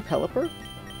 Was I say Pelipper?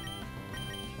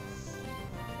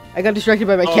 I got distracted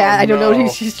by my cat. I don't know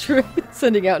what she's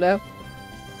sending out now.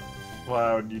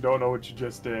 Cloud, you don't know what you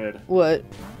just did. What?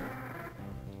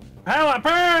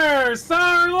 Pelipper!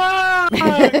 Sarlon!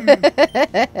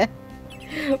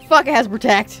 Fuck, it has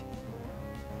Protect.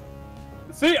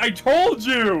 See, I told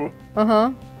you!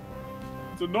 Uh-huh.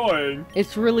 It's annoying.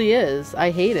 It really is. I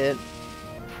hate it.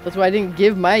 That's why I didn't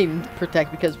give mine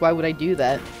Protect, because why would I do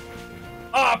that?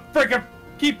 Ah, frick! I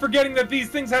keep forgetting that these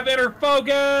things have inner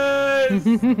focus!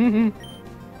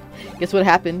 Guess what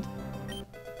happened?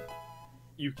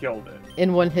 You killed it.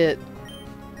 In one hit.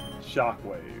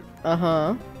 Shockwave.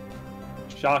 Uh-huh.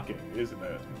 Shocking, isn't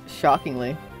it?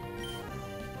 Shockingly.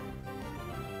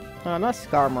 Oh, not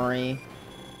Skarmory.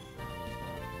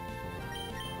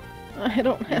 I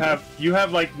don't have... You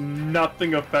have, like,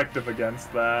 nothing effective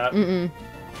against that. Mm-mm.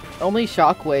 Only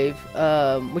Shockwave,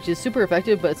 which is super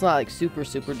effective, but it's not, like, super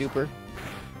duper.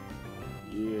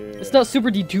 Yeah. It's not super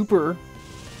de-duper.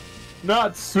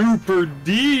 Not super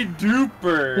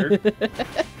de-duper!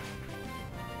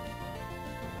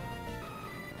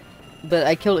 But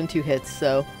I killed it in 2 hits,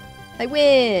 so... I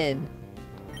win!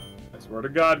 I swear to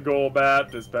God, Golbat,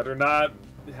 this better not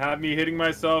have me hitting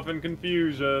myself in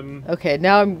confusion. Okay,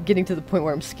 now I'm getting to the point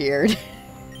where I'm scared.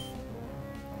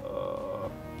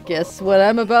 Guess what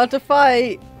I'm about to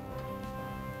fight?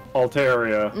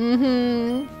 Altaria.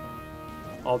 Mm-hmm.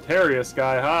 Altaria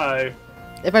sky high.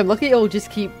 If I'm lucky, it'll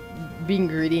just keep being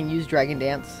greedy and use Dragon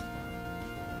Dance.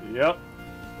 Yep.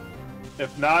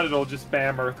 If not, it'll just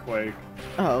spam Earthquake.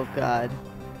 Oh, God.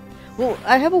 Well,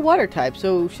 I have a water type,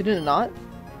 so shouldn't it not?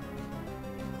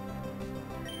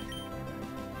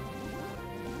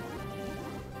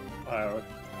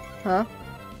 Huh?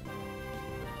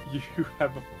 You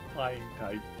have a flying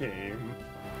type game.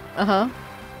 Uh-huh.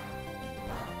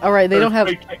 Alright, they don't have...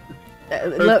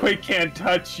 Earthquake can't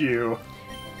touch you.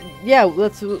 Yeah,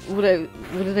 that's what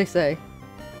did I say?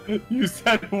 You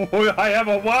said, I have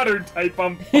a water type,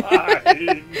 I'm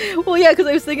fine. Well, yeah, because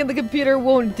I was thinking the computer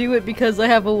won't do it because I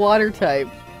have a water type.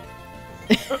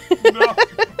 No,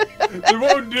 it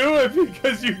won't do it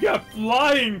because you got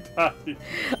flying type.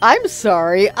 I'm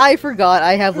sorry, I forgot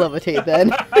I have Levitate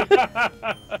then.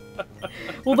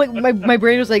 Well, like, my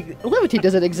brain was like, Levitate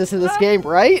doesn't exist in this game,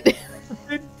 right?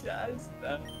 It does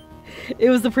that. It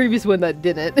was the previous one that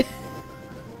didn't.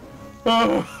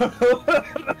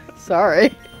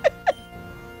 Sorry.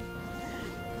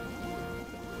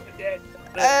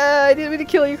 I didn't mean to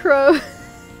kill you, Crow.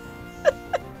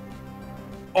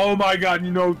 Oh my God,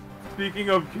 you know, speaking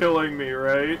of killing me,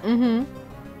 right? Mm-hmm.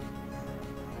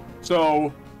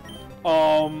 So,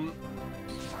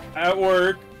 at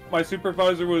work, my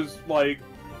supervisor was like,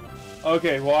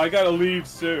 okay, well, I gotta leave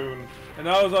soon. And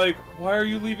I was like, why are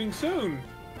you leaving soon?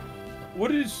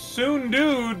 What did soon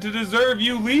do to deserve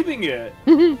you leaving it?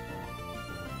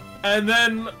 And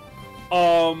then,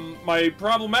 my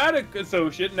problematic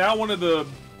associate, now one of the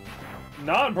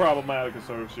non-problematic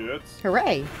associates.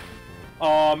 Hooray.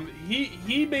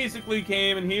 He basically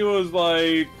came and he was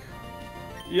like,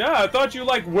 yeah, I thought you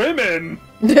liked women.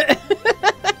 It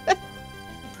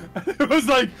was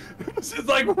just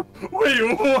like, wait,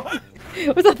 what?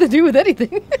 What's that to do with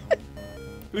anything?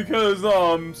 Because,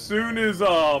 soon is,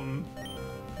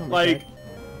 like,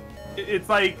 it's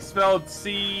like spelled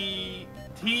C-T-S-U-N,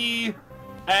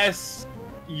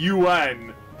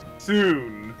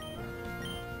 soon.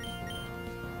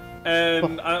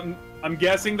 And I'm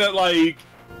guessing that, like,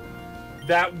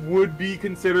 that would be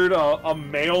considered a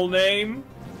male name?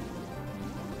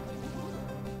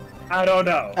 I don't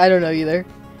know. I don't know either.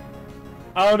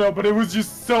 I don't know, but it was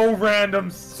just so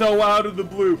random, so out of the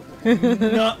blue.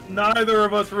 Neither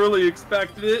of us really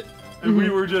expected it, and we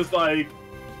were just like...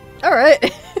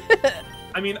 Alright.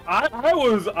 I mean, I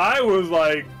was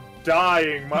like,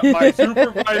 dying. My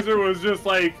supervisor was just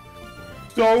like,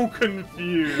 so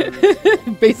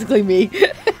confused. Basically me.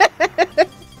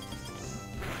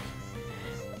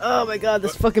 Oh my God,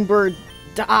 this fucking bird.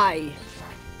 Die.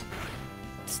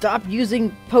 Stop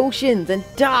using potions and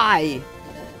die!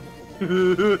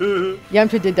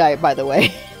 Yamcha did die, by the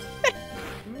way.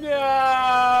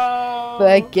 No!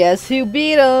 But guess who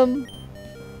beat him?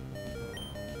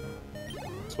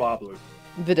 Swablu.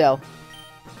 Videl.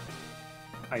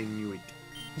 I knew it.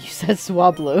 You said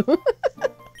Swablu.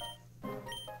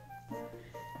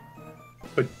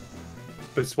 But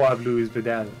Swablu is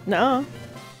Vidal. No.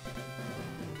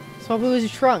 Swablu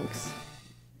is Trunks.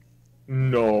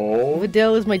 No.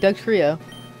 Videl is my Doug Trio.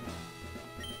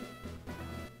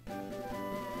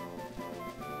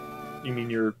 You mean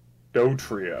your Dough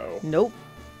Trio? Nope.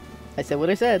 I said what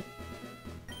I said.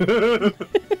 You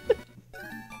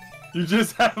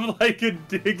just have like a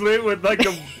Diglett with like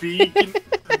a beak,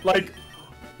 like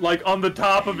on the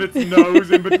top of its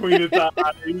nose in between its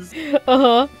eyes.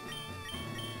 Uh-huh.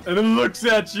 And it looks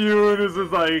at you and is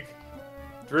just like,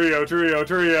 Trio, Trio,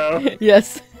 Trio.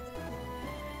 Yes.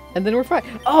 And then we're fine.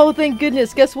 Oh, thank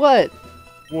goodness. Guess what?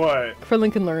 What?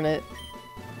 Krillin can learn it.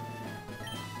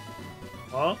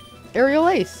 Huh? Aerial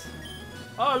Ace.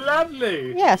 Oh,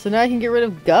 lovely. Yeah, so now I can get rid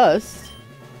of Gust.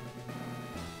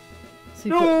 See,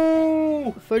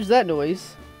 No! fudge that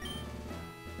noise.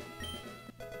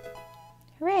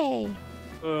 Hooray.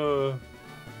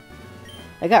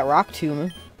 I got Rock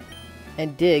Tomb.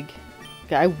 And Dig.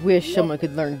 God, I wish someone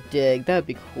could learn Dig. That'd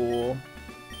be cool.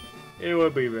 It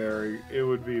would be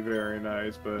very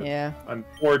nice, but yeah.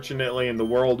 Unfortunately, in the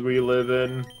world we live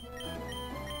in,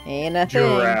 Ain't a thing.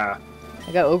 giraffe.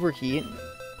 I got Overheat.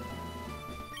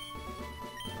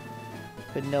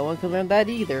 But no one can learn that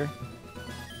either.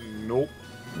 Nope.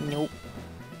 Nope.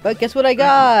 But guess what I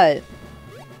got?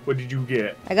 What did you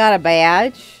get? I got a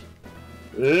badge.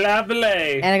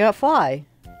 Lovely. And I got Fly.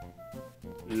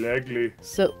 Lovely.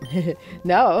 So,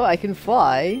 now I can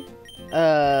fly,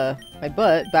 my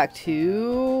butt back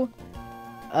to,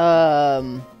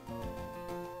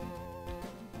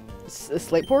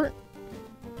 Slateport?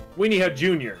 Weenie Hut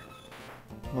Jr.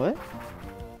 What?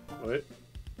 What?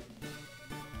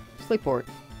 Slateport.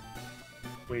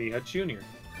 Weenie Hut Jr.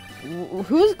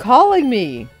 Who's calling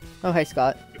me? Oh, hi,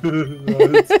 Scott.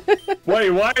 Wait,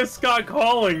 why is Scott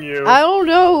calling you? I don't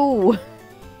know.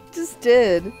 Just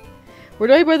did. Where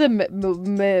do I buy the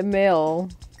mail?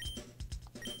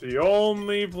 The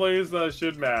only place that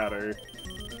should matter.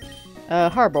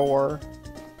 Harbor.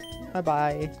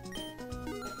 Bye-bye.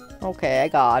 Okay, I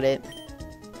got it.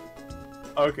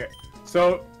 Okay,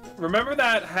 so remember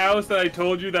that house that I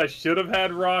told you that should have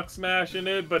had Rock Smash in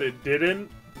it, but it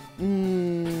didn't?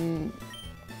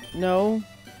 No.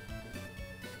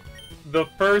 The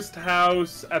first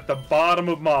house at the bottom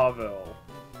of Mauville.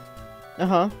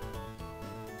 Uh-huh.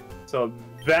 So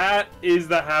that is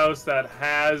the house that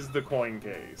has the coin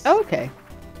case. Oh, okay.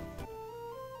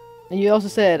 And you also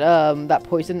said that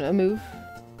poison move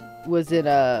was in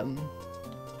at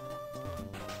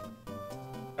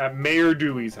Mayor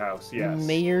Dewey's house, yes.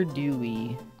 Mayor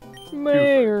Dewey.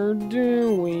 Mayor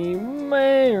Dewey.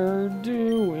 Mayor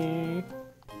Dewey.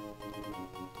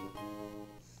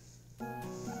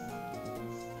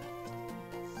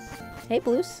 Hey,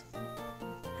 Blues.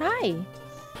 Hi.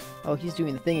 Oh, he's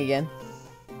doing the thing again.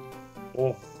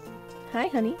 Oh. Hi,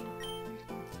 honey. Do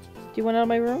you want out of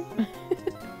my room?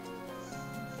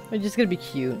 I'm just gonna be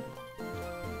cute.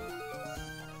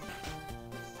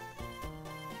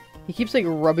 He keeps like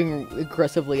rubbing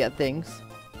aggressively at things.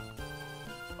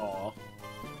 Aw.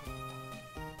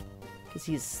 Because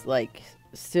he's like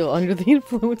still under the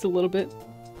influence a little bit.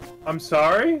 I'm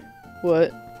sorry?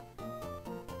 What?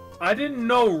 I didn't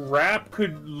know rap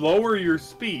could lower your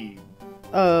speed.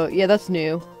 Yeah, that's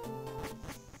new.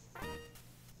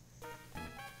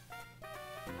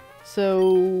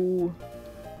 So,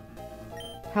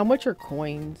 how much are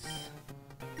coins?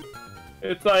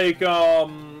 It's like,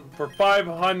 for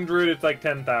 500, it's like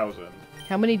 10,000.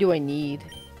 How many do I need?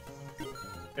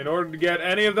 In order to get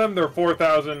any of them, they're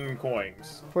 4,000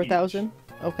 coins. 4,000?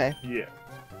 Okay. Yeah.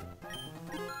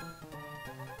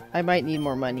 I might need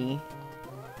more money.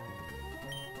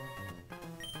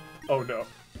 Oh no.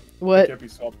 What? Can't be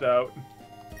swapped out.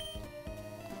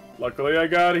 Luckily, I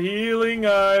got healing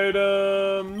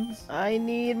items. I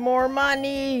need more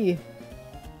money.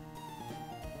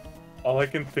 All I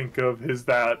can think of is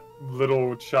that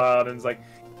little child and it's like,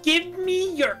 give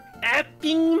me your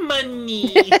effing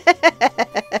money.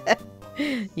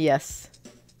 Yes.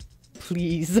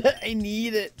 Please. I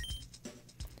need it.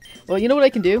 Well, you know what I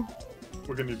can do?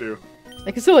 What can you do?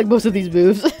 I can still like most of these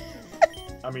moves.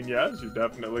 I mean, yes, you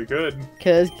definitely could.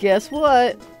 Because guess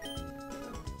what?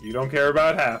 You don't care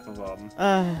about half of them.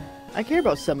 I care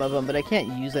about some of them, but I can't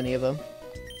use any of them.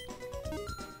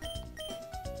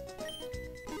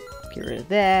 Get rid of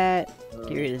that.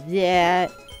 Get rid of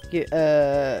that.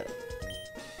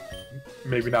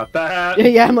 Maybe not that.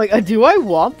 Yeah, I'm like, do I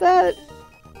want that?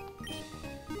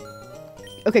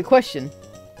 Okay, question.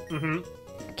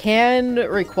 Can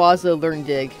Rayquaza learn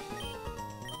Dig?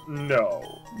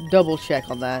 No. Double check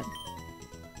on that.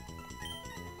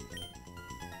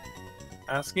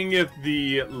 Asking if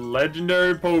the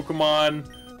legendary Pokemon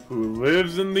who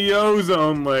lives in the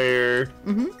ozone layer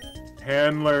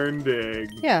can learn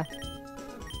Dig. Yeah.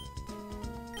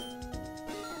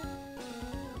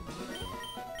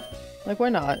 Like, why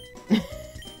not? Let's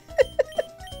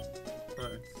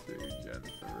see, Gen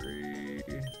 3.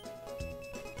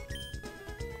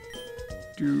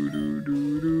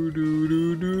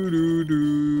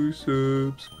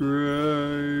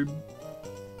 Subscribe.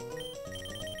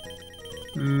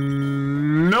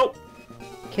 Nope.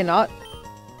 Cannot?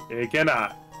 It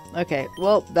cannot. Okay,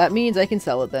 well, that means I can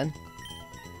sell it then.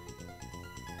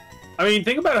 I mean,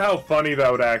 think about how funny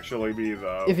that would actually be,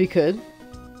 though. If you could.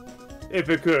 If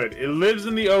it could. It lives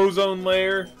in the ozone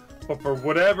layer, but for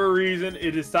whatever reason,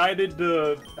 it decided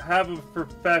to have a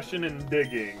profession in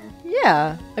digging.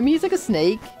 Yeah. I mean, he's like a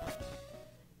snake.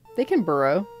 They can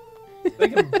burrow. They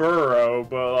can burrow,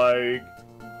 but, like...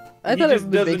 I thought it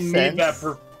would make sense.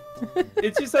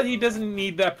 It's just that he doesn't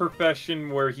need that profession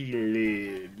where he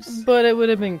lives. But it would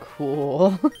have been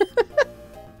cool.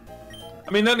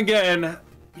 I mean, then again,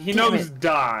 he knows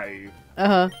Dive.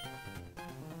 Uh-huh.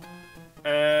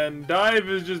 And Dive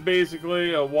is just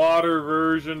basically a water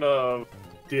version of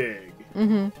Dig.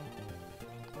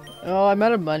 Oh, I'm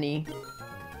out of money.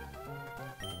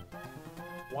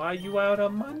 Why are you out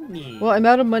of money? Well, I'm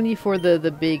out of money for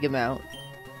the big amount.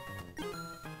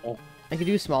 Oh. I could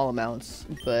do small amounts,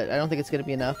 but I don't think it's gonna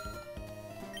be enough.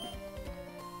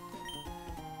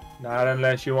 Not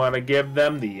unless you want to give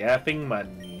them the effing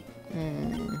money.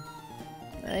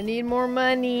 I need more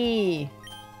money.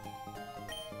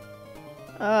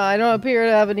 I don't appear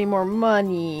to have any more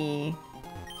money.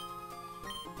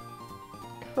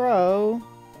 Crow.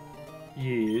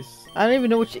 Yes. I don't even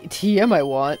know which TM I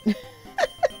want.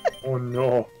 Oh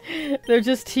no. They're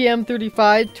just TM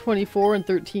 35, 24, and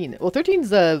 13. Well, 13's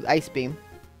the Ice Beam.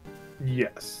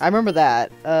 Yes. I remember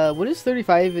that. What is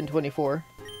 35 and 24?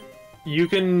 You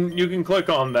can click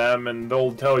on them and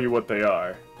they'll tell you what they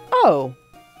are. Oh.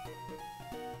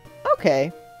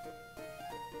 Okay.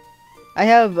 I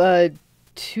have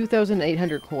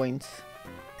 2,800 coins.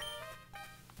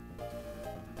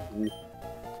 Ooh.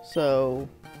 So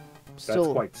That's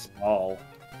quite small.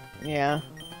 Yeah.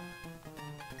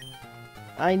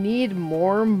 I need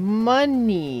more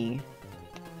money.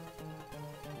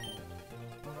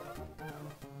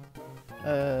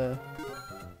 I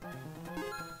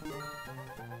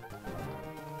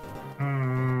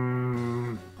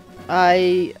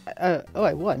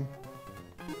won.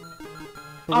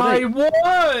 I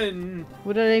won!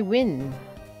 What did I win?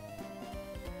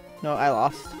 No, I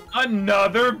lost.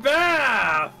 Another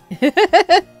bath!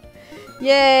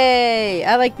 Yay!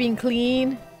 I like being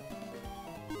clean.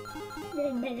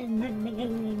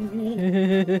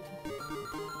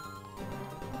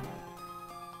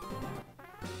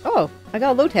 Oh, I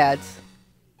got Lotads.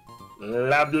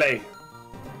 Lovely.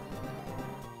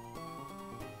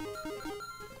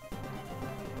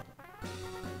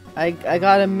 I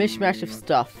got a mishmash of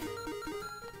stuff.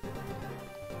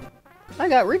 I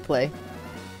got replay.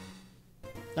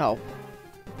 Oh.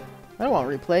 I don't want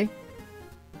replay.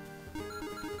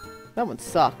 That one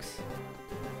sucks.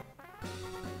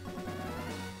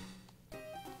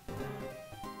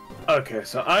 Okay,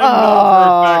 so I know for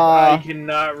a fact I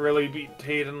cannot really beat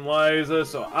Tate and Liza,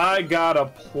 so I got a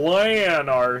plan,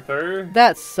 Arthur.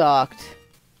 That sucked.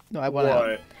 No, I won out.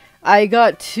 What? I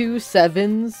got 2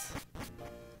 7s.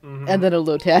 And then a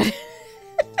Lotad.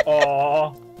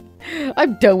 Aw.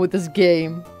 I'm done with this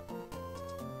game.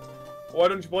 Why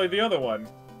don't you play the other one?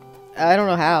 I don't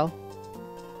know how.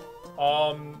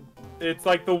 It's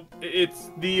like the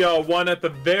one at the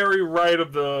very right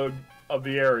of the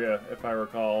area, if I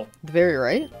recall. The very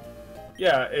right?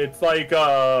 Yeah, it's like you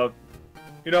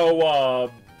know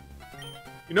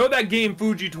that game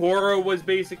Fujitoro was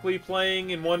basically playing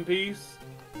in One Piece?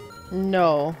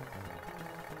 No.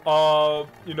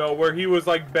 You know, where he was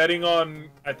like betting on,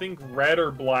 I think, red or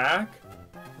black.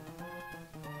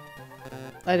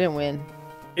 I didn't win.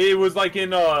 It was like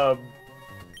in I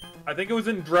think it was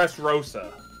in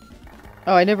Dressrosa.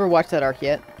 Oh, I never watched that arc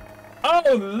yet.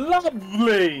 Oh,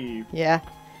 lovely! Yeah.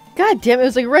 God damn it, it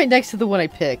was like right next to the one I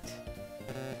picked.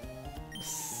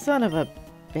 Son of a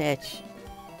bitch.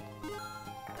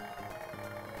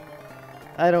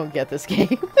 I don't get this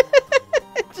game.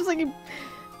 Just like...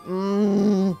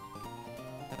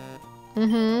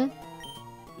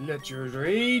 Let your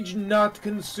rage not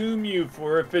consume you,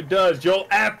 for if it does, you'll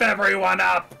F everyone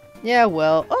up! Yeah,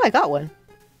 well... Oh, I got one.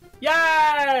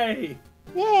 Yay!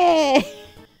 Yay!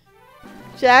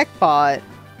 Jackpot.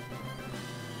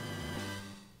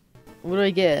 What do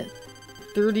I get?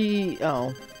 30...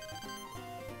 Oh.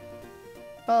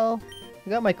 Well, I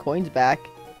got my coins back.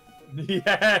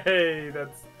 Yay!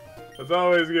 That's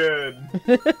always good.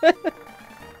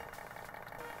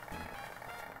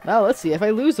 Now, let's see. If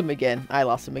I lose them again... I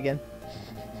lost them again.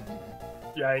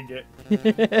 Dang it.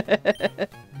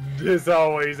 This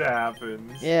always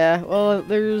happens. Yeah, well,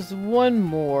 there's one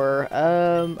more.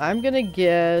 I'm gonna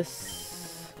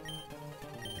guess...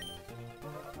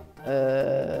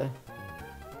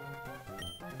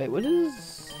 Wait, what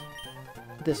is...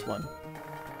 this one?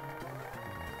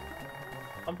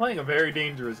 I'm playing a very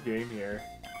dangerous game here.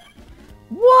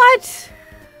 What?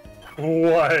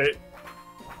 What?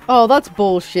 Oh, that's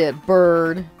bullshit,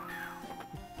 bird.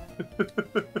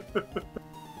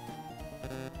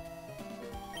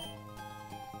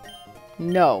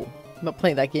 No, I'm not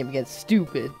playing that game again.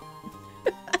 Stupid.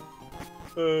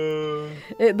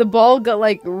 The ball got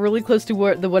like really close to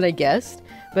where the one I guessed,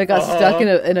 but I got stuck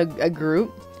in a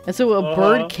group, and so a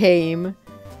bird came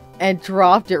and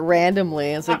dropped it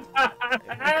randomly. And it's like,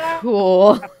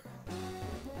 cool.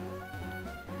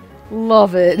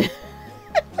 Love it.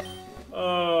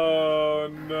 Oh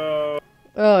no.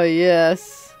 Oh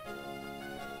yes.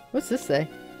 What's this say?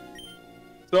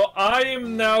 So I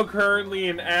am now currently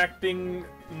enacting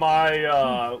my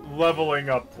leveling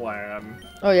up plan.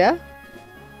 Oh yeah?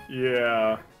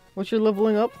 Yeah. What's your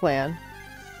leveling up plan?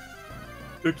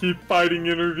 To keep fighting,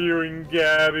 interviewing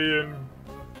Gabby and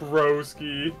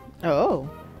Broski. Oh.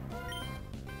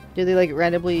 Do they like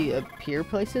randomly appear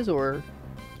places or?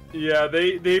 Yeah,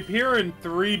 they appear in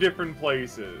 3 different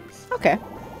places. Okay.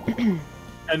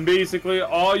 And basically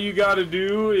all you gotta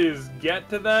do is get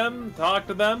to them, talk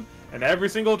to them, and every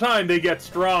single time they get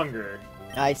stronger.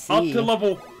 I see. Up to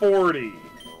level 40,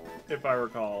 if I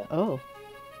recall. Oh.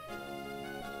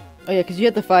 Oh yeah, because you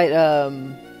have to fight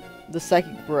the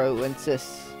psychic bro and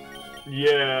sis.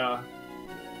 Yeah.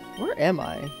 Where am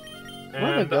I? Where am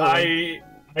I And going?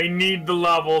 I need the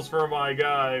levels for my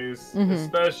guys,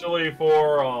 especially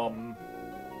for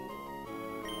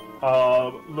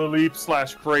Laleep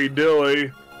 /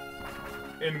 Cradilly,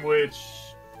 in which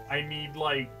I need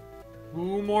like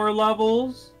 2 more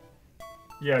levels.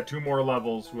 Yeah, 2 more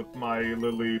levels with my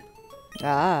Laleep.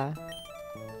 Ah.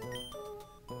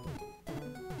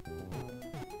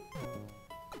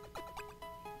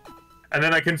 And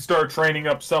then I can start training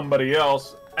up somebody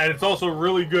else. And it's also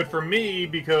really good for me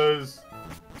because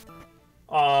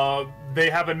they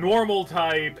have a normal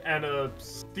type and a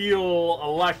steel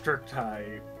electric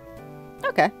type.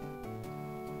 Okay.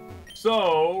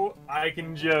 So I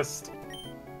can just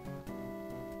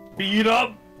beat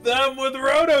up them with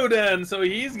Rotoden, so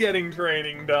he's getting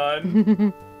training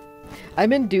done.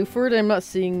 I'm in Dewford. I'm not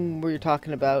seeing where you're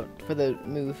talking about for the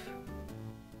move.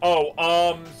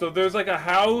 Oh, so there's like a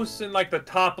house in like the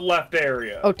top left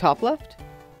area. Oh, top left?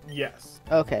 Yes.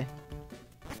 Okay.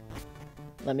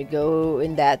 Let me go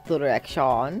in that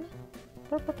direction.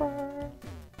 Oh,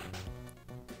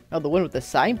 the one with the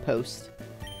signpost.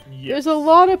 Yes. There's a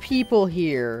lot of people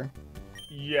here.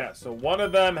 Yeah, so one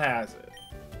of them has it.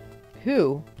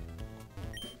 Who?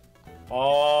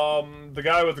 The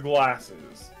guy with the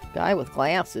glasses. Guy with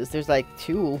glasses. There's like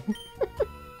 2.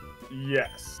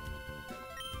 Yes.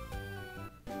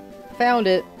 Found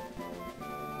it.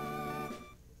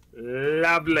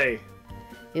 Lovely.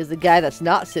 Is the guy that's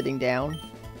not sitting down.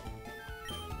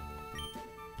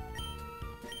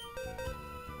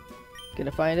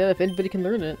 Gonna find out if anybody can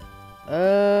learn it.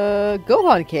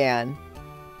 Gohan can.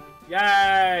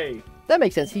 Yay! That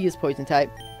makes sense. He is poison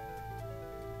type.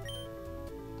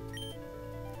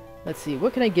 Let's see.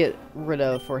 What can I get rid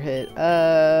of for hit?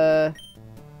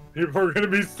 People are gonna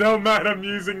be so mad I'm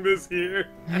using this here.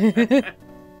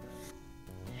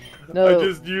 No. I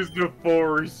just used a full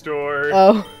restore.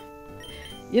 Oh.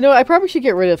 You know, I probably should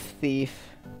get rid of Thief.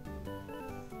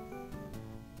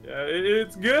 Yeah,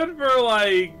 it's good for,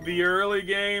 like, the early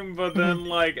game, but then,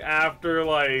 like, after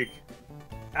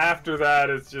that,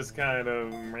 it's just kind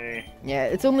of meh. Yeah,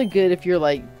 it's only good if you're,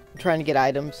 like, trying to get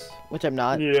items, which I'm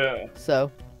not. Yeah.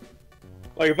 So.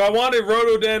 Like, if I wanted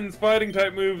Rotoden's fighting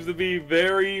type moves to be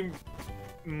very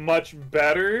much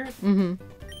better,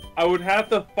 I would have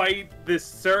to fight this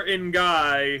certain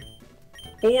guy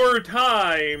 4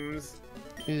 times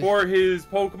for his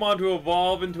Pokemon to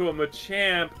evolve into a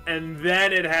Machamp, and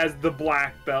then it has the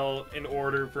black belt in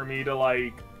order for me to,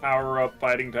 like, power up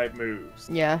fighting type moves.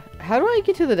 Yeah. How do I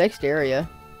get to the next area?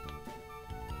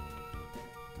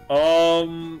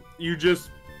 You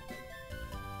just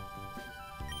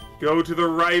go to the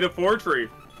right of Fortree.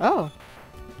 Oh.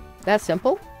 That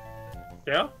simple?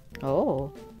 Yeah.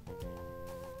 Oh.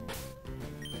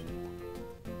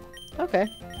 Okay.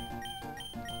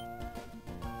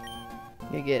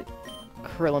 You get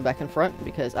Krillin back in front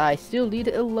because I still need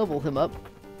to level him up.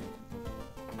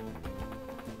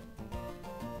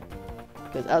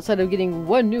 Because outside of getting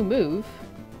one new move,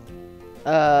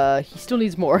 he still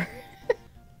needs more.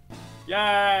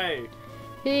 Yay!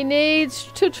 He needs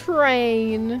to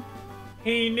train.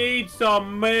 He needs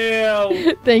some milk.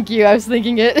 Thank you, I was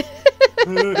thinking it.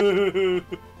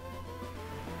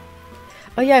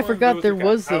 Oh yeah, I forgot there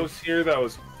was a house here that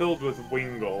was filled with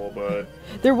Wingull, but...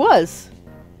 There was!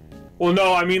 Well,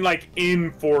 no, I mean like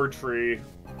in Fortree.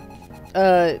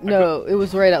 No, it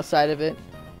was right outside of it.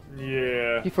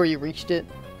 Yeah. Before you reached it.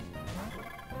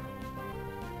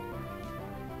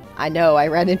 I know, I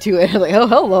ran into it. I'm like, oh,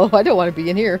 hello, I don't want to be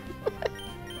in here.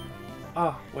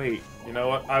 Ah, wait. You know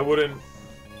what? I wouldn't...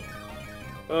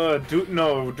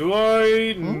 do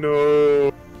I? Hmm?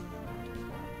 No.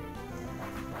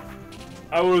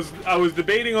 I was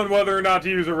debating on whether or not to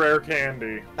use a rare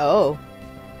candy. Oh.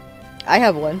 I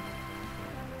have one.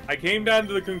 I came down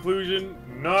to the conclusion,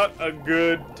 not a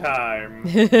good time.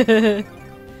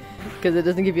 Because it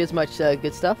doesn't give you as much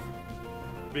good stuff?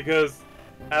 Because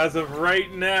as of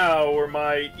right now, where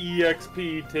my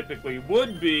EXP typically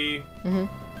would be,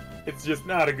 it's just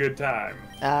not a good time.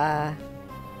 Ah.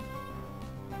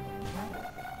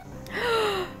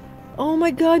 Oh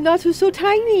my god, Natsu's so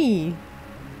tiny!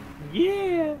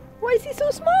 Yeah! Why is he so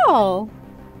small?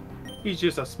 He's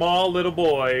just a small little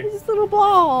boy. He's a little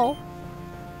ball.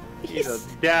 He's a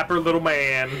dapper little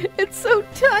man. It's so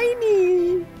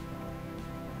tiny!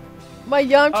 My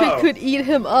Yamcha could eat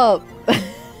him up.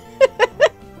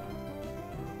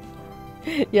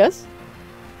 Yes?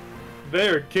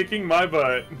 They're kicking my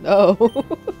butt. Oh.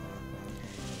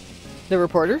 The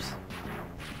reporters?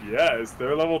 Yes,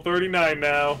 they're level 39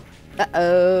 now.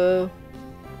 Uh-oh.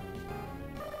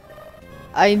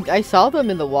 I saw them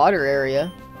in the water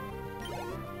area.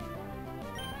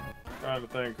 Trying to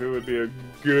think who would be a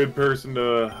good person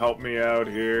to help me out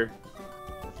here.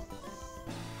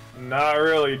 Not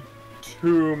really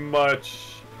too much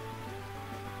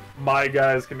my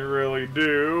guys can really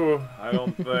do, I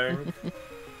don't think.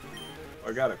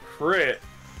 I got a crit.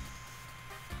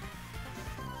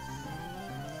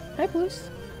 Hi, Bruce.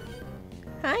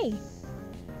 Hi.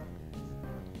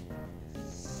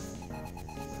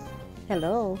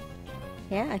 Hello.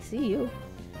 Yeah, I see you.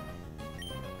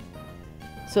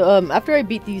 So, after I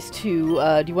beat these two,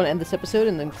 do you want to end this episode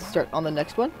and then start on the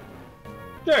next one?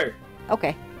 Sure.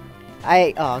 Okay.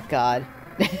 Oh god.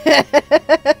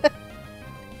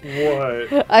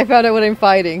 What? I found out what I'm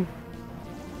fighting.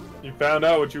 You found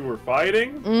out what you were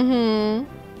fighting? Mm-hmm.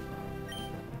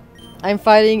 I'm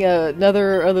fighting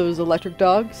another of those electric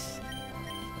dogs.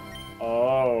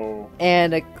 Oh.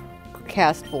 And a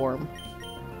Castform.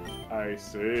 I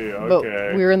see, okay. But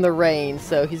we're in the rain,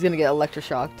 so he's gonna get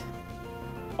electroshocked.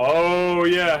 Oh,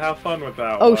 yeah, have fun with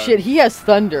that Oh one. shit, he has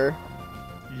thunder.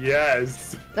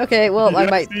 Yes. Okay, well,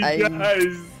 yes, I he might...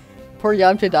 does. Poor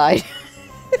Yamcha died.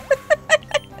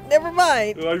 Never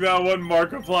mind. Like that one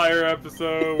Markiplier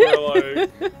episode where,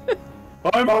 like,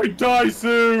 I might die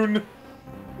soon!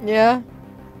 Yeah.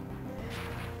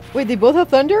 Wait, they both have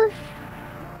thunder?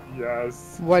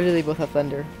 Yes. Why do they both have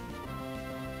thunder?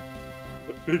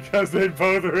 Because they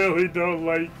both really don't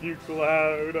like you,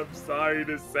 Cloud. I'm sorry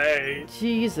to say.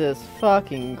 Jesus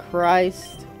fucking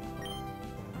Christ.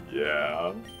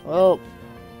 Yeah. Well...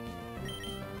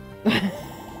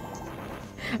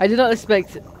 I did not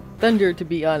expect thunder to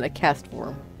be on a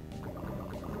Castform.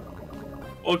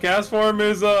 Well, Castform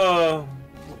is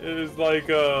like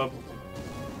a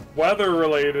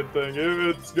weather-related thing.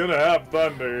 It's gonna have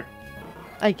thunder.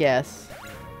 I guess.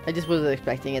 I just wasn't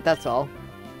expecting it, that's all.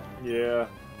 Yeah.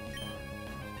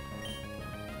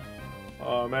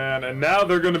 Oh man, and now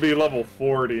they're gonna be level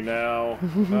 40 now.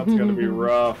 That's gonna be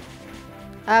rough.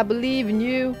 I believe in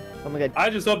you. Oh my god. I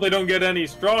just hope they don't get any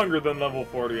stronger than level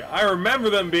 40. I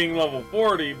remember them being level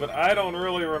 40, but I don't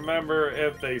really remember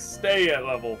if they stay at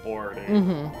level 40.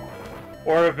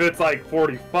 Or if it's like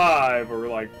 45 or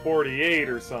like 48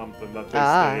 or something that they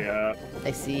stay at.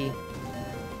 I see.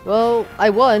 Well, I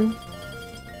won.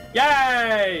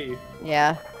 Yay!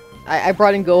 Yeah. I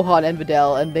brought in Gohan and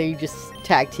Videl, and they just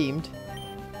tag teamed.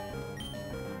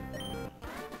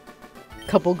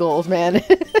 Couple goals, man.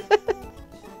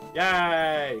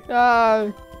 Yay!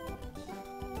 Ah.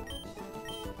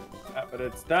 But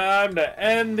it's time to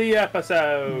end the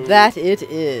episode. That it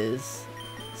is.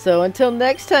 So until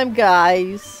next time,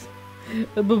 guys.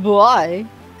 Bye-bye.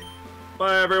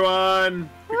 Bye, everyone.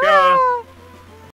 Because